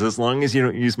 she says, as long as you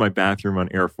don't use my bathroom on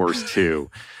Air Force 2.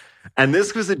 And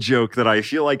this was a joke that I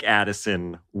feel like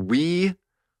Addison, we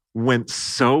went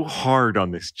so hard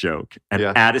on this joke. And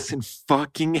Addison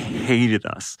fucking hated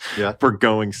us for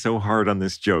going so hard on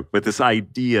this joke. But this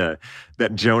idea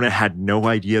that Jonah had no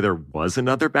idea there was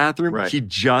another bathroom. Right. He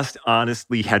just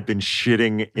honestly had been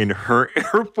shitting in her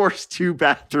Air Force 2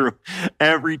 bathroom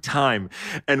every time.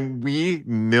 And we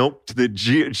milked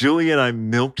Julie and I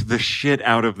milked the shit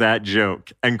out of that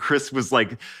joke. And Chris was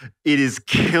like, it is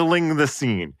killing the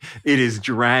scene. It is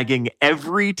dragging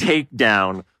every take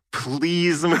down.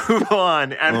 Please move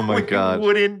on. And oh my God.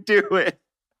 Wouldn't do it.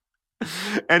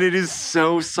 And it is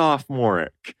so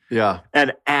sophomoric. Yeah.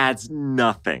 And adds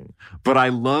nothing. But I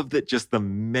love that just the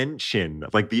mention,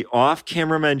 like the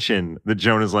off-camera mention that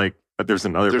Jonah's like, there's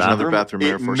another bathroom.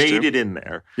 It made it in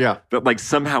there. Yeah. But like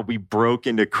somehow we broke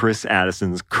into Chris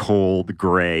Addison's cold,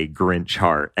 gray Grinch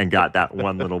heart and got that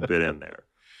one little bit in there.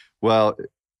 Well,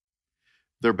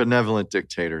 they're benevolent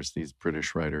dictators, these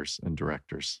British writers and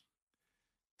directors.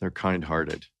 They're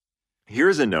kind-hearted.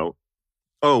 Here's a note.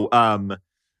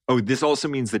 This also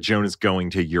means that Jonah's going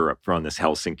to Europe on this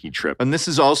Helsinki trip. And this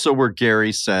is also where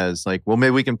Gary says, like, well,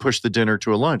 maybe we can push the dinner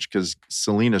to a lunch because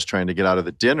Selena's trying to get out of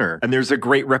the dinner. And there's a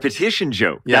great repetition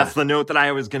joke. Yeah. That's the note that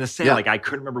I was going to say. Yeah. Like, I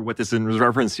couldn't remember what this was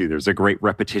reference to. There's a great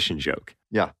repetition joke.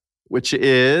 Yeah. Which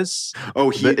is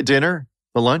the dinner.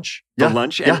 The lunch? The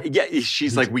lunch? And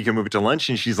she's like, we can move it to lunch.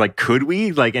 And she's like, could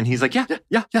we? Like, and he's like, yeah.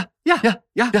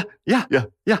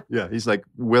 He's like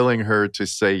willing her to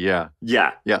say yeah.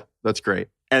 Yeah. Yeah. That's great.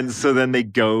 And so then they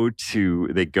go to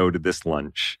this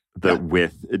lunch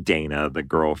with Dana, the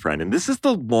girlfriend. And this is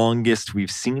the longest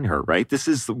we've seen her, right?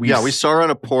 We saw her on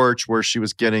a porch where she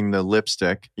was getting the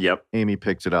lipstick. Yep. Amy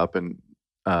picked it up and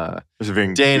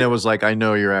Dana was like, I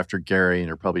know you're after Gary and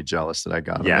you're probably jealous that I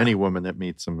got him. Yeah. Any woman that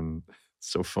meets him, and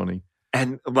it's so funny.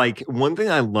 And like one thing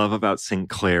I love about St.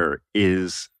 Clair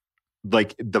is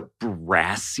like the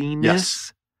brassiness.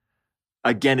 Yes.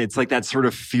 Again, it's like that sort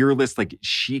of fearless, like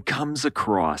she comes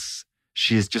across,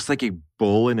 she is just like a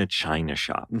bull in a china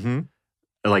shop. Mm-hmm.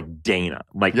 Like Dana.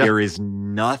 Like there is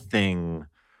nothing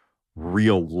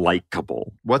real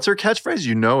likable. What's her catchphrase?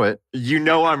 You know it. You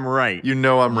know I'm right. You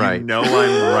know I'm right. You know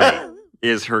I'm right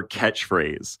is her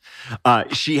catchphrase.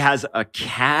 She has a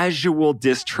casual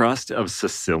distrust of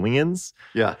Sicilians.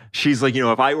 Yeah. She's like,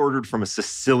 if I ordered from a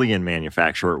Sicilian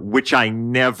manufacturer, which I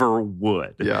never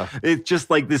would. Yeah. It's just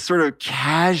like this sort of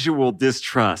casual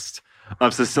distrust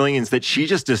of Sicilians that she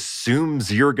just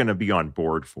assumes you're going to be on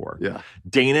board for. Yeah.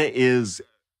 Dana is,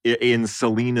 in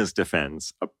Selena's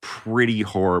defense, a pretty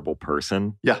horrible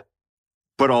person. Yeah.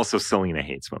 But also Selena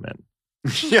hates women.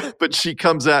 Yeah, but she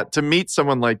comes to meet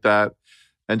someone like that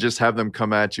and just have them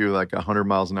come at you like 100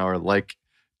 miles an hour like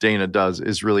Dana does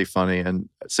is really funny. And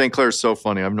St. Clair's so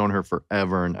funny. I've known her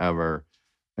forever and ever,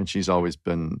 and she's always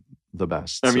been the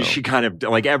best. I mean, she kind of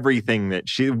like everything that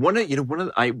she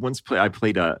I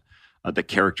played the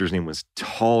character's name was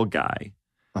Tall Guy.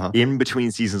 Uh-huh. In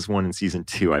between seasons 1 and season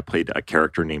 2, I played a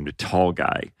character named Tall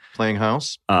Guy. Playing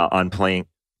house? BFFs.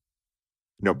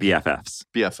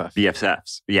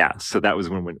 BFFs. Yeah. So that was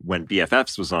when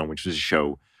BFFs was on, which was a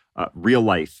show, real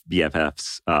life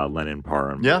BFFs, Lennon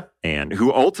Parham. Yeah. And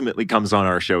who ultimately comes on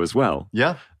our show as well.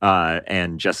 Yeah.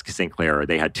 And Jessica St. Clair,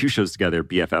 they had 2 shows together,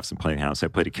 BFFs and Playing House. I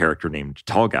played a character named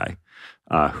Tall Guy,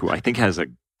 who I think has a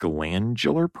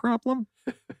glandular problem.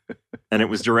 And it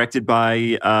was directed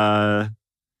by a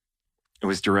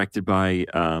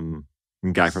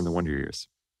guy from the Wonder Years.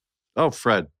 Oh,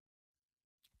 Fred.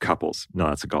 Couples. No,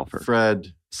 that's a golfer.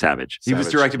 Fred Savage. He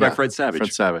was directed by Fred Savage.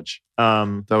 Fred Savage.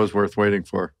 That was worth waiting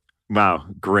for. Wow.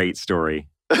 Great story.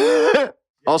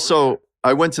 Also,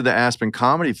 I went to the Aspen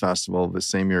Comedy Festival the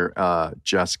same year.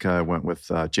 Jessica went with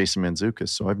Jason Mantzoukas.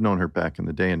 So I've known her back in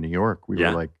the day in New York. We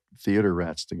were like theater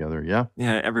rats together. Yeah.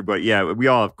 Yeah, everybody. Yeah, we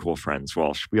all have cool friends,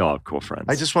 Walsh. We all have cool friends.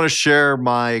 I just want to share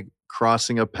my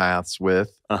crossing of paths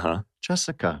with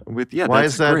Jessica. Why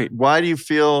that's is that? great. Why do you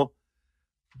feel?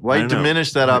 Why I don't know.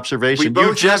 diminish that observation? We You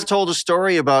both just told a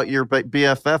story about your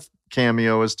BFF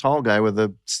cameo as tall guy with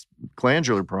a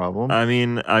glandular problem. I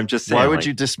mean, I'm just saying. Why would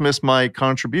you dismiss my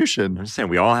contribution? I'm just saying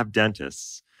we all have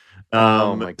dentists.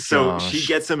 Oh my So gosh. she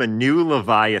gets him a new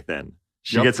Leviathan.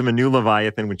 She gets him a new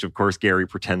Leviathan, which of course Gary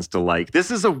pretends to like.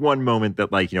 This is a one moment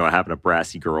that, like, having a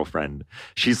brassy girlfriend.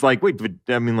 She's like, wait,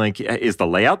 I mean, like, is the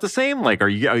layout the same? Like, are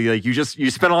you like, you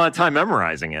spent a lot of time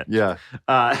memorizing it? Yeah.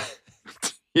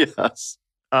 Yes.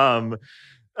 The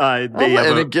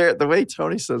way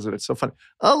Tony says it, it's so funny.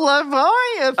 A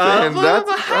Leviathan. A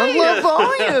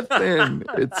Leviathan.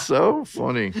 It's so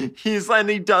funny. He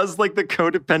does like the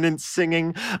codependent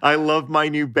singing, I love my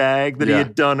new bag that he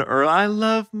had done earlier. I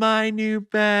love my new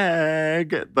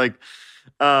bag. Like,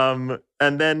 and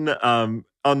then on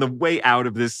the way out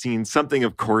of this scene, something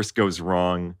of course goes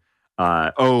wrong.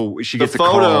 She gets the a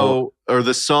photo call. or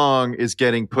the song is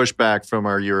getting pushback from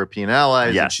our European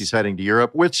allies, and she's heading to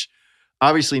Europe, which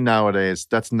obviously nowadays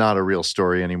that's not a real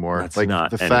story anymore. That's like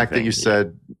not the fact that you anything,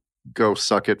 said "Go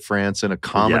Suck It, France" in a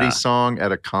comedy song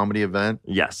at a comedy event.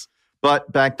 Yes,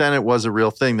 but back then it was a real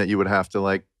thing that you would have to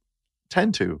like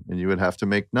tend to, and you would have to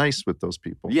make nice with those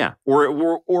people. Yeah,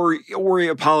 or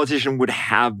a politician would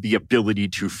have the ability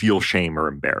to feel shame or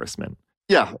embarrassment.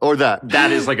 Yeah, or that.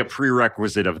 That is like a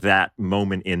prerequisite of that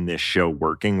moment in this show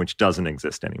working, which doesn't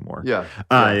exist anymore. Yeah.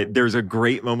 There's a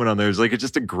great moment on there's like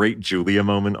just a great Julia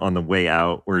moment on the way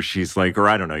out where she's like, or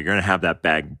I don't know, you're gonna have that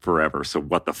bag forever, so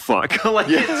what the fuck? Like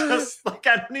it's just like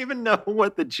I don't even know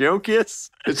what the joke is.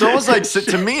 It's almost like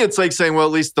to me, it's like saying, well,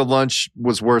 at least the lunch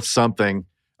was worth something.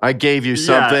 I gave you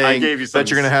something, that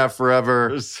you're gonna have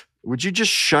forever. Would you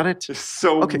just shut it?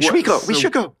 So okay, should we go? We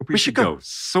should go. We should go.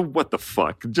 So what the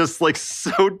fuck? Just like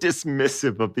so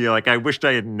dismissive of the like. I wished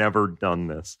I had never done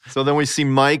this. So then we see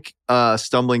Mike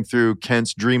stumbling through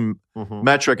Kent's dream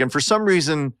metric, and for some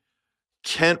reason,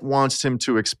 Kent wants him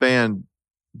to expand.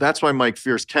 That's why Mike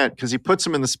fears Kent, because he puts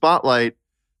him in the spotlight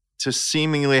to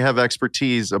seemingly have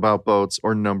expertise about boats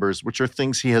or numbers, which are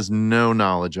things he has no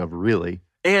knowledge of, really.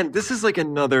 And this is like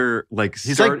another like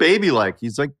he's like baby-like.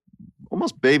 He's like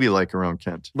almost baby-like around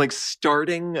Kent. Like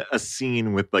starting a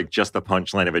scene with like just the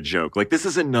punchline of a joke. Like this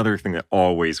is another thing that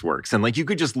always works. And like you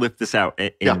could just lift this out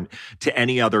to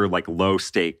any other like low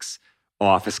stakes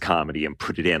office comedy and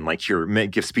put it in. Like here,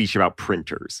 give speech about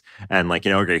printers. And like,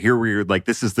 okay, here we're like,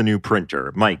 this is the new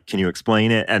printer. Mike, can you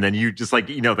explain it? And then you just like,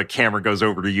 the camera goes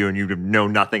over to you and you know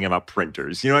nothing about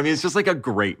printers. You know what I mean? It's just like a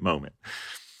great moment.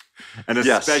 And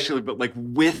especially, but like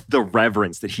with the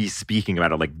reverence that he's speaking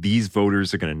about it, like these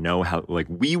voters are going to know how, like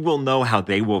we will know how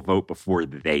they will vote before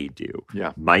they do.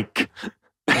 Yeah. Mike,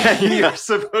 you're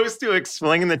supposed to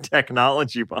explain the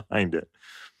technology behind it.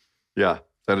 Yeah,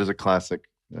 that is a classic.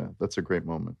 Yeah, that's a great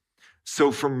moment.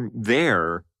 So from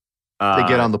there, they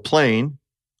get on the plane,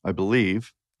 I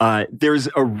believe. There's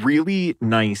a really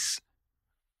nice,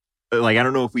 like, I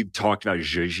don't know if we've talked about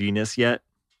zhuzhiness yet.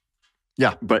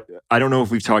 Yeah. But I don't know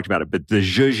if we've talked about it, but the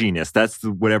zhuzhiness,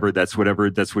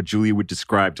 that's what Julia would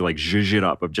describe to like zhuzh it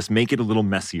up, of just make it a little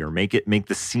messier, make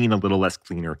the scene a little less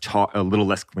cleaner, talk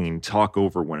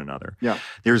over one another. Yeah.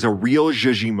 There's a real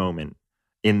zhuzhy moment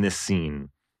in this scene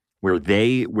where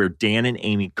Dan and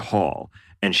Amy call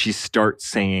and he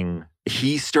starts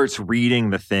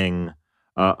reading the thing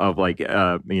of like,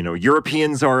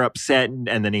 Europeans are upset.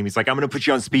 And then Amy's like, I'm going to put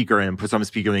you on speaker, and puts on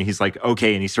speaker. And he's like,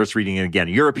 okay. And he starts reading it again.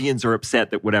 Europeans are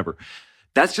upset that whatever.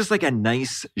 That's just like a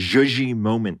nice zhuzhy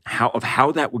moment of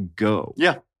how that would go.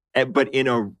 Yeah. But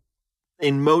in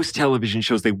most television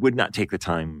shows, they would not take the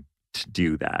time to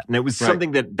do that. And it was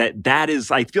something that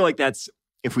is, I feel like that's,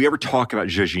 if we ever talk about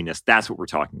zhuzhiness, that's what we're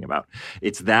talking about.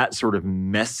 It's that sort of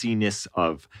messiness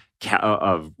of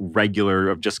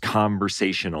just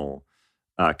conversational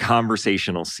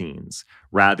scenes,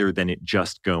 rather than it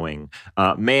just going,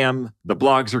 ma'am, the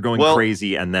blogs are going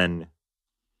crazy, and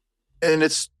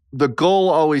it's the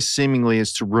goal always seemingly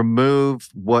is to remove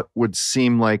what would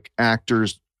seem like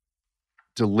actors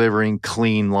delivering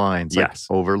clean lines, like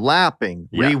overlapping,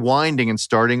 rewinding, and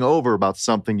starting over about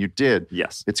something you did.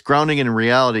 Yes, it's grounding in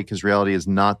reality, because reality is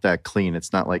not that clean.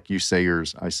 It's not like you say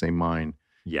yours, I say mine.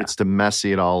 Yeah. It's to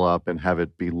messy it all up and have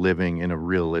it be living in a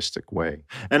realistic way.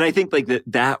 And I think like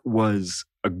that was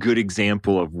a good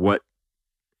example of what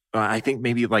I think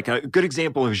maybe like a good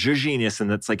example of zhuzhiness, and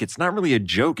that's like, it's not really a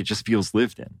joke. It just feels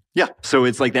lived in. Yeah. So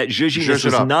it's like that zhuzhiness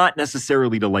is not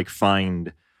necessarily to like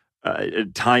find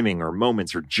timing or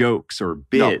moments or jokes or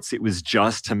bits. It was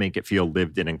just to make it feel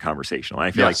lived in and conversational. And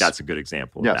I feel like that's a good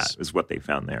example of that, is what they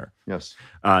found there. Yes.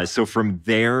 So from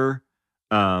there...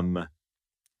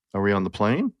 are we on the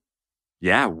plane?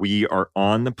 Yeah, we are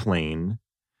on the plane.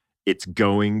 It's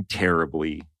going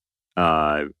terribly.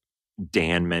 Dan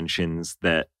mentions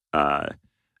that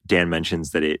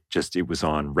it was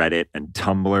on Reddit and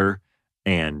Tumblr,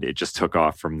 and it just took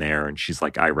off from there. And she's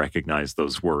like, I recognize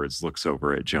those words, looks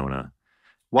over at Jonah.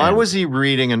 Why was he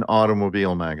reading an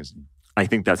automobile magazine? I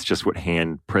think that's just what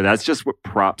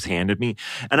Props handed me.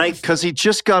 And because he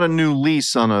just got a new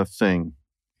lease on a thing.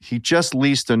 He just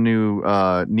leased a new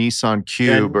Nissan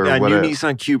Cube new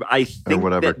Nissan Cube. I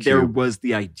think there was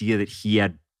the idea that he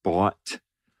had bought.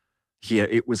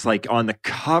 It was like on the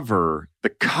cover.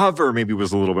 The cover maybe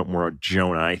was a little bit more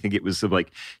Jonah. I think it was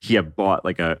like he had bought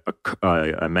like a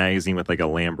magazine with like a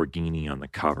Lamborghini on the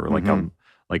cover,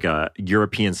 like a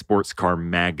European sports car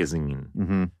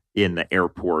magazine in the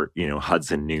airport,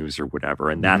 Hudson News or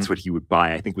whatever. And that's what he would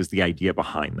buy. I think was the idea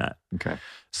behind that. Okay.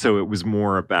 So it was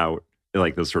more about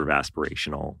like those sort of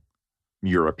aspirational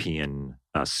European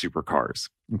supercars.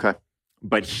 Okay.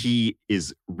 But he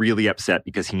is really upset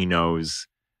because he knows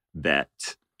that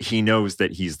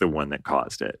he's the one that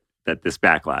caused it, that this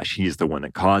backlash, he's the one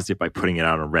that caused it by putting it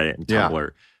out on Reddit and Tumblr,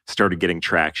 started getting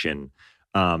traction.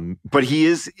 But he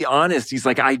is honest. He's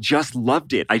like, I just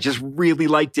loved it. I just really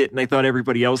liked it. And I thought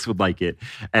everybody else would like it.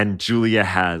 And Julia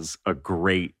has a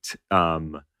great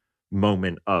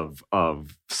moment of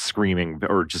screaming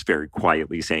or just very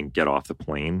quietly saying, get off the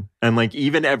plane. And like,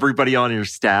 even everybody on your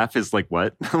staff is like,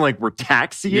 what? Like, we're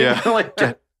taxiing? Yeah. Like,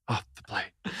 get off the plane.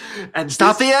 And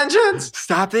stop the engines.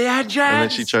 Stop the engines. And then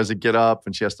she tries to get up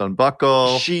and she has to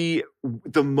unbuckle. The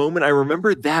moment, I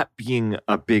remember that being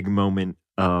a big moment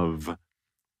of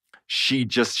she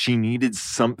needed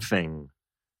something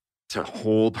to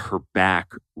hold her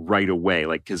back right away.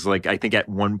 Like, cause like, I think at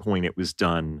one point it was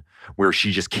done where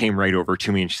she just came right over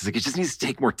to me and she's like, it just needs to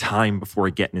take more time before I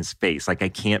get in his face. Like I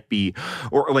can't be,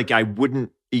 or like, I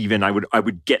wouldn't even, I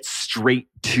would get straight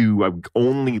to, I would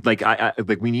only like, I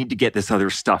like, we need to get this other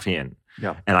stuff in.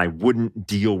 Yeah. And I wouldn't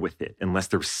deal with it unless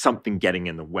there's something getting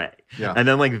in the way. Yeah. And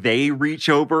then like they reach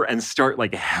over and start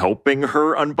like helping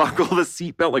her unbuckle the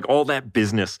seatbelt. Like all that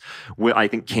business, I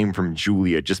think came from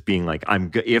Julia just being like,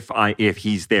 if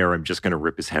he's there, I'm just going to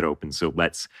rip his head open. So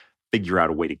let's figure out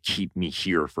a way to keep me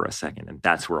here for a second. And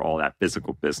that's where all that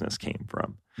physical business came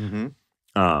from.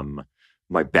 Mm-hmm.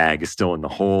 My bag is still in the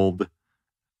hold.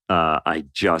 I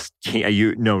just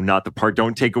can't, not the park.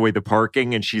 Don't take away the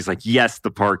parking. And she's like, yes, the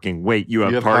parking. Wait, you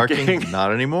have parking?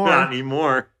 Not anymore. Not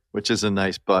anymore. Which is a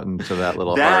nice button to that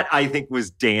little That heart. I think was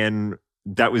Dan.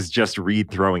 That was just Reed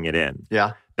throwing it in.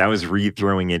 Yeah. That was Reed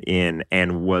throwing it in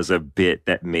and was a bit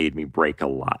that made me break a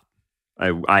lot.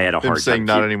 I had a hard time. Him saying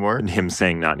not anymore? Him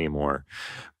saying not anymore.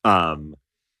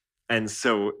 And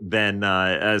so then,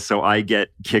 so I get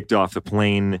kicked off the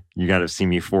plane. You got to see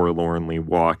me forlornly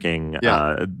walking.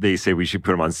 Yeah. They say we should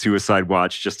put him on suicide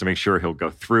watch just to make sure he'll go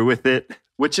through with it.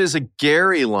 Which is a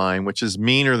Gary line, which is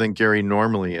meaner than Gary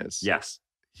normally is. Yes.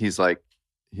 He's like,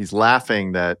 he's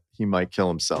laughing that he might kill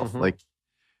himself. Mm-hmm. Like,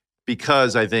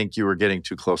 because I think you were getting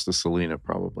too close to Selena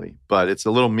probably. But it's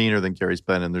a little meaner than Gary's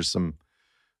been. And there's some,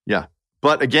 yeah.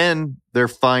 But again, they're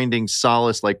finding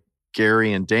solace, like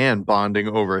Gary and Dan bonding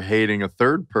over hating a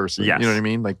third person. Yes. You know what I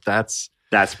mean? Like that's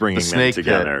bringing the snake them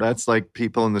together. Pit. That's like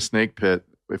people in the snake pit.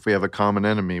 If we have a common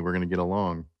enemy, we're going to get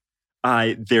along.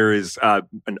 There is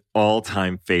an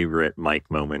all-time favorite Mike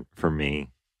moment for me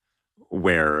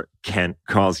where Kent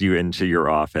calls you into your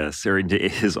office or into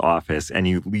his office and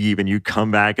you leave and you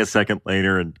come back a second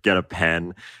later and get a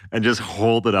pen and just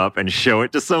hold it up and show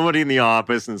it to somebody in the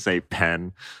office and say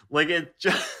pen. Like it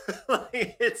just,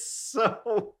 like it's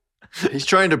so... He's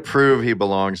trying to prove he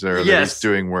belongs there, that he's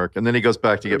doing work. And then he goes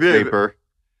back to get paper.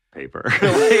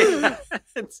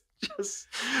 It's just,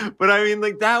 but I mean,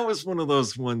 like that was one of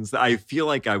those ones that I feel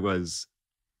like I was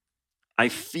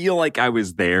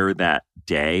there that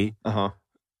day,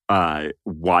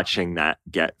 watching that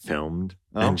get filmed.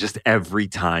 And just every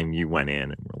time you went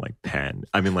in and were like, pen.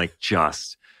 I mean, like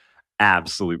just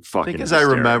absolute fucking I think as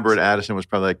hysterics. I remember it, Addison was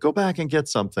probably like, go back and get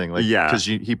something. Like, yeah. Because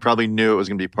he probably knew it was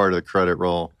going to be part of the credit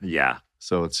roll. Yeah.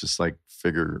 So it's just like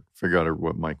figure out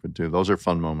what Mike would do. Those are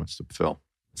fun moments to fill.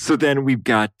 So then we've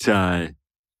got Jonah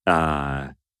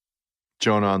on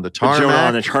the tarmac. Jonah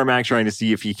on the tarmac trying to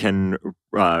see if he can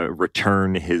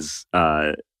return his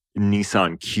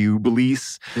Nissan Cube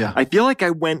lease. Yeah. I feel like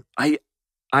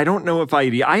I don't know if I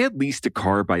had leased a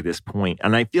car by this point,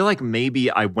 and I feel like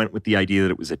maybe I went with the idea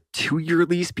that it was a 2-year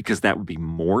lease because that would be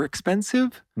more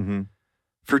expensive. Mm-hmm.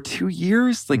 For 2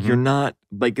 years? Like, Mhm. you're not,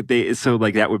 like, so,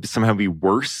 like, that would somehow be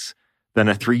worse than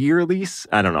a 3-year lease?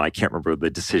 I don't know. I can't remember the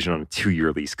decision on a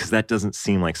 2-year lease because that doesn't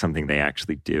seem like something they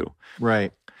actually do.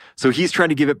 Right. So he's trying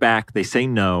to give it back. They say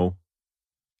no.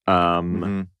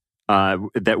 Mhm. And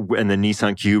the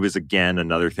Nissan Cube is again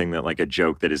another thing that, like, a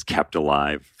joke that is kept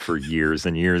alive for years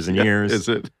and years and years. Is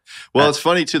it? Well, it's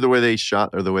funny too the way they shot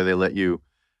or the way they let you.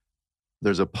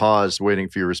 There's a pause waiting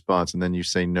for your response, and then you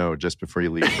say no just before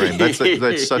you leave frame. That's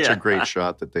such Yeah. a great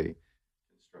shot that they.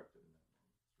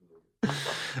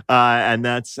 And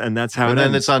that's how. And it then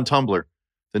ends. it's on Tumblr.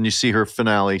 Then you see her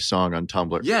finale song on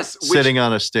Tumblr. Yes, sitting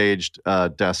on a staged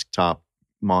desktop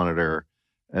monitor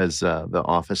as the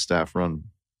office staff run.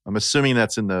 I'm assuming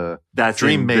that's in the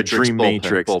Dream in the Matrix Dream bullpen,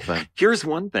 Matrix. bullpen. Here's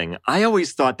one thing. I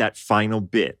always thought that final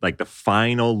bit, like the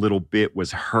final little bit,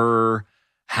 was her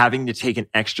having to take an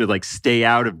extra, like,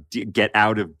 get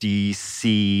out of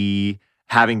DC,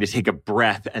 having to take a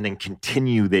breath and then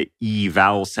continue the E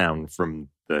vowel sound from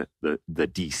the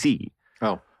DC.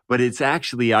 Oh. But it's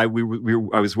actually, I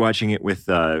was watching it with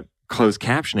closed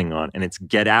captioning on, and it's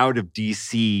get out of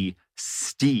DC,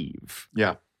 Steve.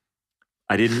 Yeah.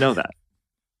 I didn't know that.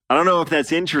 I don't know if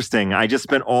that's interesting. I just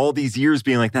spent all these years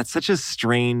being like, that's such a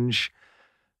strange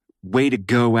way to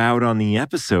go out on the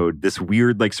episode. This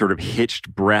weird, like, sort of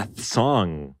hitched breath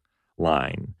song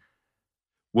line.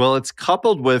 Well, it's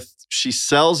coupled with she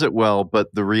sells it well,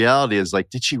 but the reality is, like,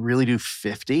 did she really do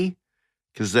 50?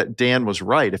 Because that Dan was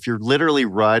right. If you're literally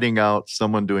riding out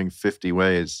someone doing 50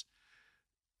 ways,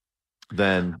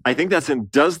 then I think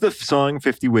does the song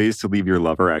 50 Ways to Leave Your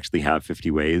Lover actually have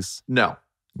 50 ways? no.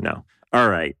 No. All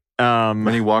right.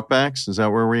 Many walkbacks? Is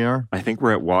that where we are? I think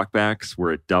we're at walkbacks.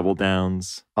 We're at double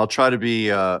downs. I'll try to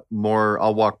be more.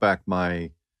 I'll walk back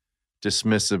my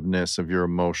dismissiveness of your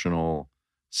emotional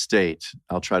state.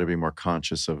 I'll try to be more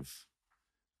conscious of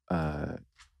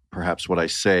perhaps what I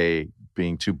say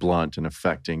being too blunt and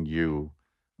affecting you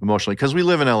emotionally. Because we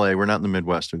live in LA. We're not in the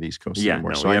Midwest or the East Coast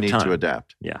anymore. No, so we I have need time. to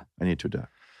adapt. Yeah. I need to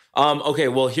adapt. Okay,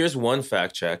 well, here's one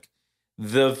fact check.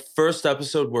 The first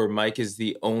episode where Mike is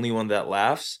the only one that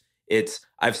laughs, it's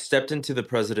I've stepped into the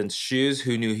president's shoes.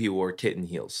 Who knew he wore kitten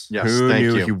heels? Yes, Who thank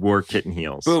knew you. he wore kitten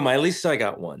heels? Boom, at least I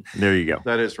got one. There you go.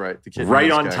 That is right. The kid Right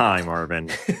heels on guy. time,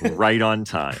 Arvin. Right on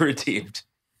time. Redeemed.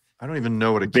 I don't even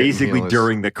know what a kitten Basically heel is.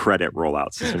 during the credit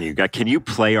rollouts is when you got. Can you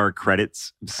play our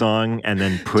credits song and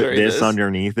then put During this this?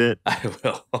 underneath it I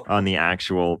will. on the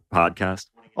actual podcast?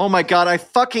 Oh my God, I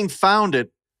fucking found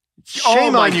it. Oh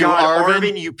Shame my on you, God,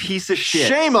 Arvin. you piece of shit.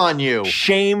 Shame on you.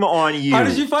 Shame on you. How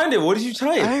did you find it? What did you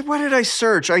type? What did I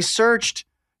search? I searched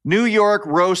New York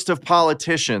Roast of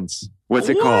Politicians. What's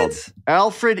it What? called?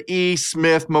 Alfred E.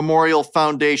 Smith Memorial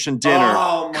Foundation Dinner.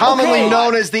 Oh, my commonly God.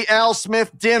 known as the Al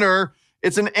Smith Dinner.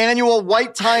 It's an annual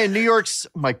white tie in New York.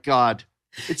 Oh my God.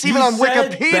 It's even You on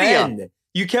said Wikipedia. Ben.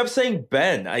 You kept saying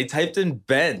Ben. I typed in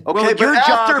Ben. Okay, Well, but your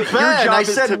after job- your Ben, job I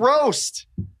is said to- roast.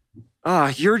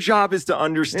 Your job is to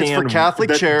understand Catholic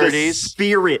the charities.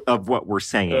 spirit of what we're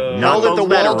saying. not Held at the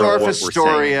letter of Waldorf what we're saying.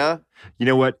 Astoria. You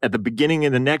know what? At the beginning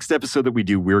of the next episode that we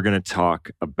do, we're going to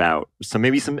talk about some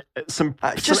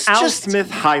Al Smith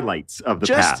highlights of the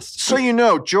past. So you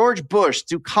know, George Bush,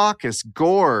 Dukakis,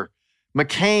 Gore,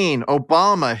 McCain,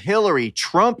 Obama, Hillary,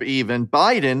 Trump, even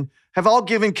Biden have all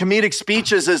given comedic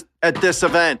speeches at this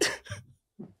event.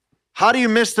 How do you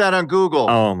miss that on Google?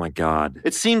 Oh my God!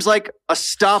 It seems like a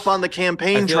stop on the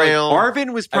campaign I feel like trail.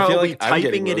 Arvin was I feel probably like I'm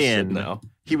typing getting it roasted in. now.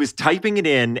 He was typing it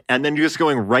in and then just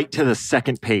going right to the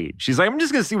second page. She's like, I'm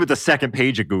just going to see what the second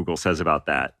page of Google says about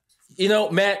that. You know,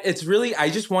 Matt, it's really, I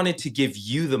just wanted to give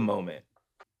you the moment.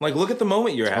 Like, look at the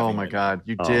moment you're having. Oh my right God,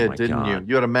 you Oh did, my didn't you? God.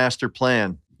 You had a master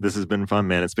plan. This has been fun,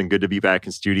 man. It's been good to be back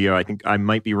in studio. I think I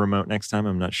might be remote next time.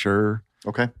 I'm not sure.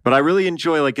 Okay. But I really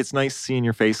enjoy, like, it's nice seeing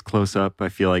your face close up. I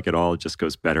feel like it all just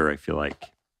goes better. I feel like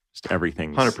just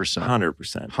everything's 100%.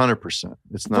 100%. 100%.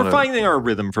 It's not We're finding our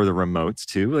rhythm for the remotes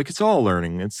too. Like, it's all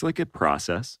learning. It's like a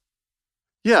process.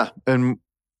 Yeah, and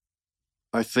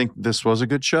I think this was a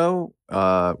good show.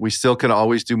 We still can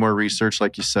always do more research,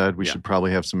 like you said. We Yeah. should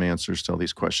probably have some answers to all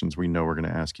these questions we know we're going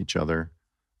to ask each other.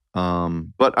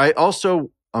 But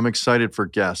I'm excited for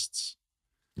guests.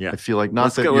 Yeah. I feel like not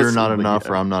Let's that go- you're let's- not like, enough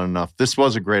yeah. or I'm not enough. This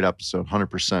was a great episode,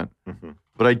 100%. Mhm.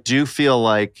 But I do feel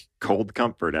like Cold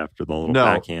comfort after the little No.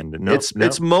 backhand. No, It's no,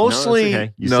 mostly- no, it's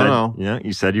okay. You no, said, no. Yeah,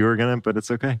 you said you were gonna, but it's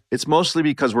okay. it's mostly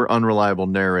because we're unreliable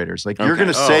narrators. Like you're Okay.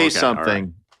 going to Oh, say okay. something. All right.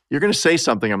 You're going to say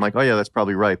something. I'm like, oh yeah, that's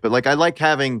probably right. But like, I like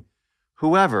having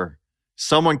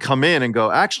someone come in and go,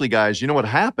 actually, guys, you know what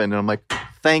happened? And I'm like,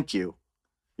 thank you.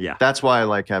 Yeah. That's why I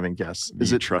like having guests. Is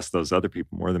You it? trust those other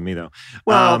people more than me, though?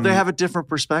 Well, they have a different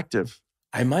perspective.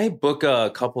 I might book a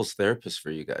couples therapist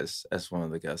for you guys as one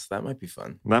of the guests. That might be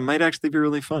fun. That might actually be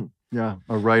really fun. Yeah,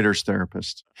 a writer's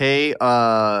therapist. Hey,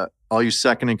 all you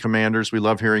second in commanders, we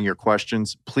love hearing your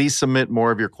questions. Please submit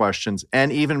more of your questions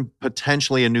and even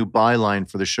potentially a new byline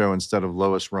for the show instead of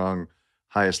lowest rung,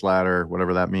 highest ladder,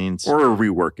 whatever that means. Or a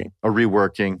reworking. A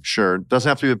reworking, sure. Doesn't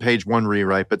have to be a page one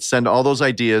rewrite, but send all those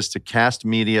ideas to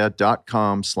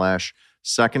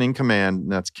castmedia.com/second in command.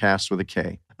 And that's cast with a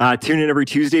K. Tune in every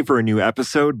Tuesday for a new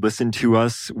episode. Listen to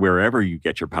us wherever you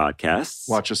get your podcasts.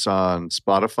 Watch us on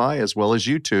Spotify as well as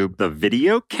YouTube. The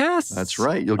video cast. That's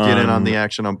right. You'll get in on the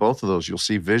action on both of those. You'll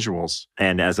see visuals.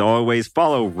 And as always,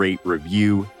 follow, rate,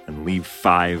 review, and leave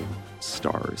 5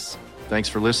 stars. Thanks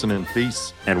for listening.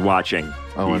 Peace. And watching.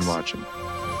 Oh, Peace. and watching.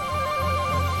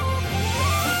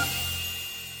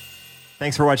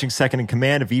 Thanks for watching Second in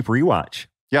Command, a Veep Rewatch.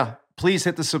 Yeah. Please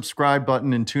hit the subscribe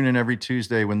button and tune in every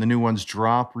Tuesday when the new ones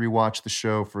drop. Rewatch the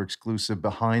show for exclusive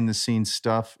behind-the-scenes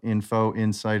stuff, info,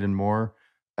 insight, and more.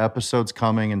 Episodes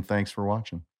coming, and thanks for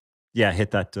watching. Yeah, hit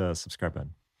that subscribe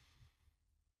button.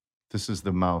 This is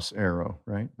the mouse arrow,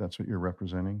 right? That's what you're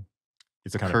representing?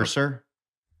 It's The kind cursor?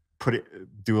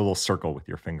 do a little circle with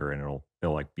your finger, and it'll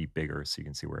like be bigger so you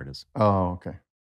can see where it is. Oh, okay.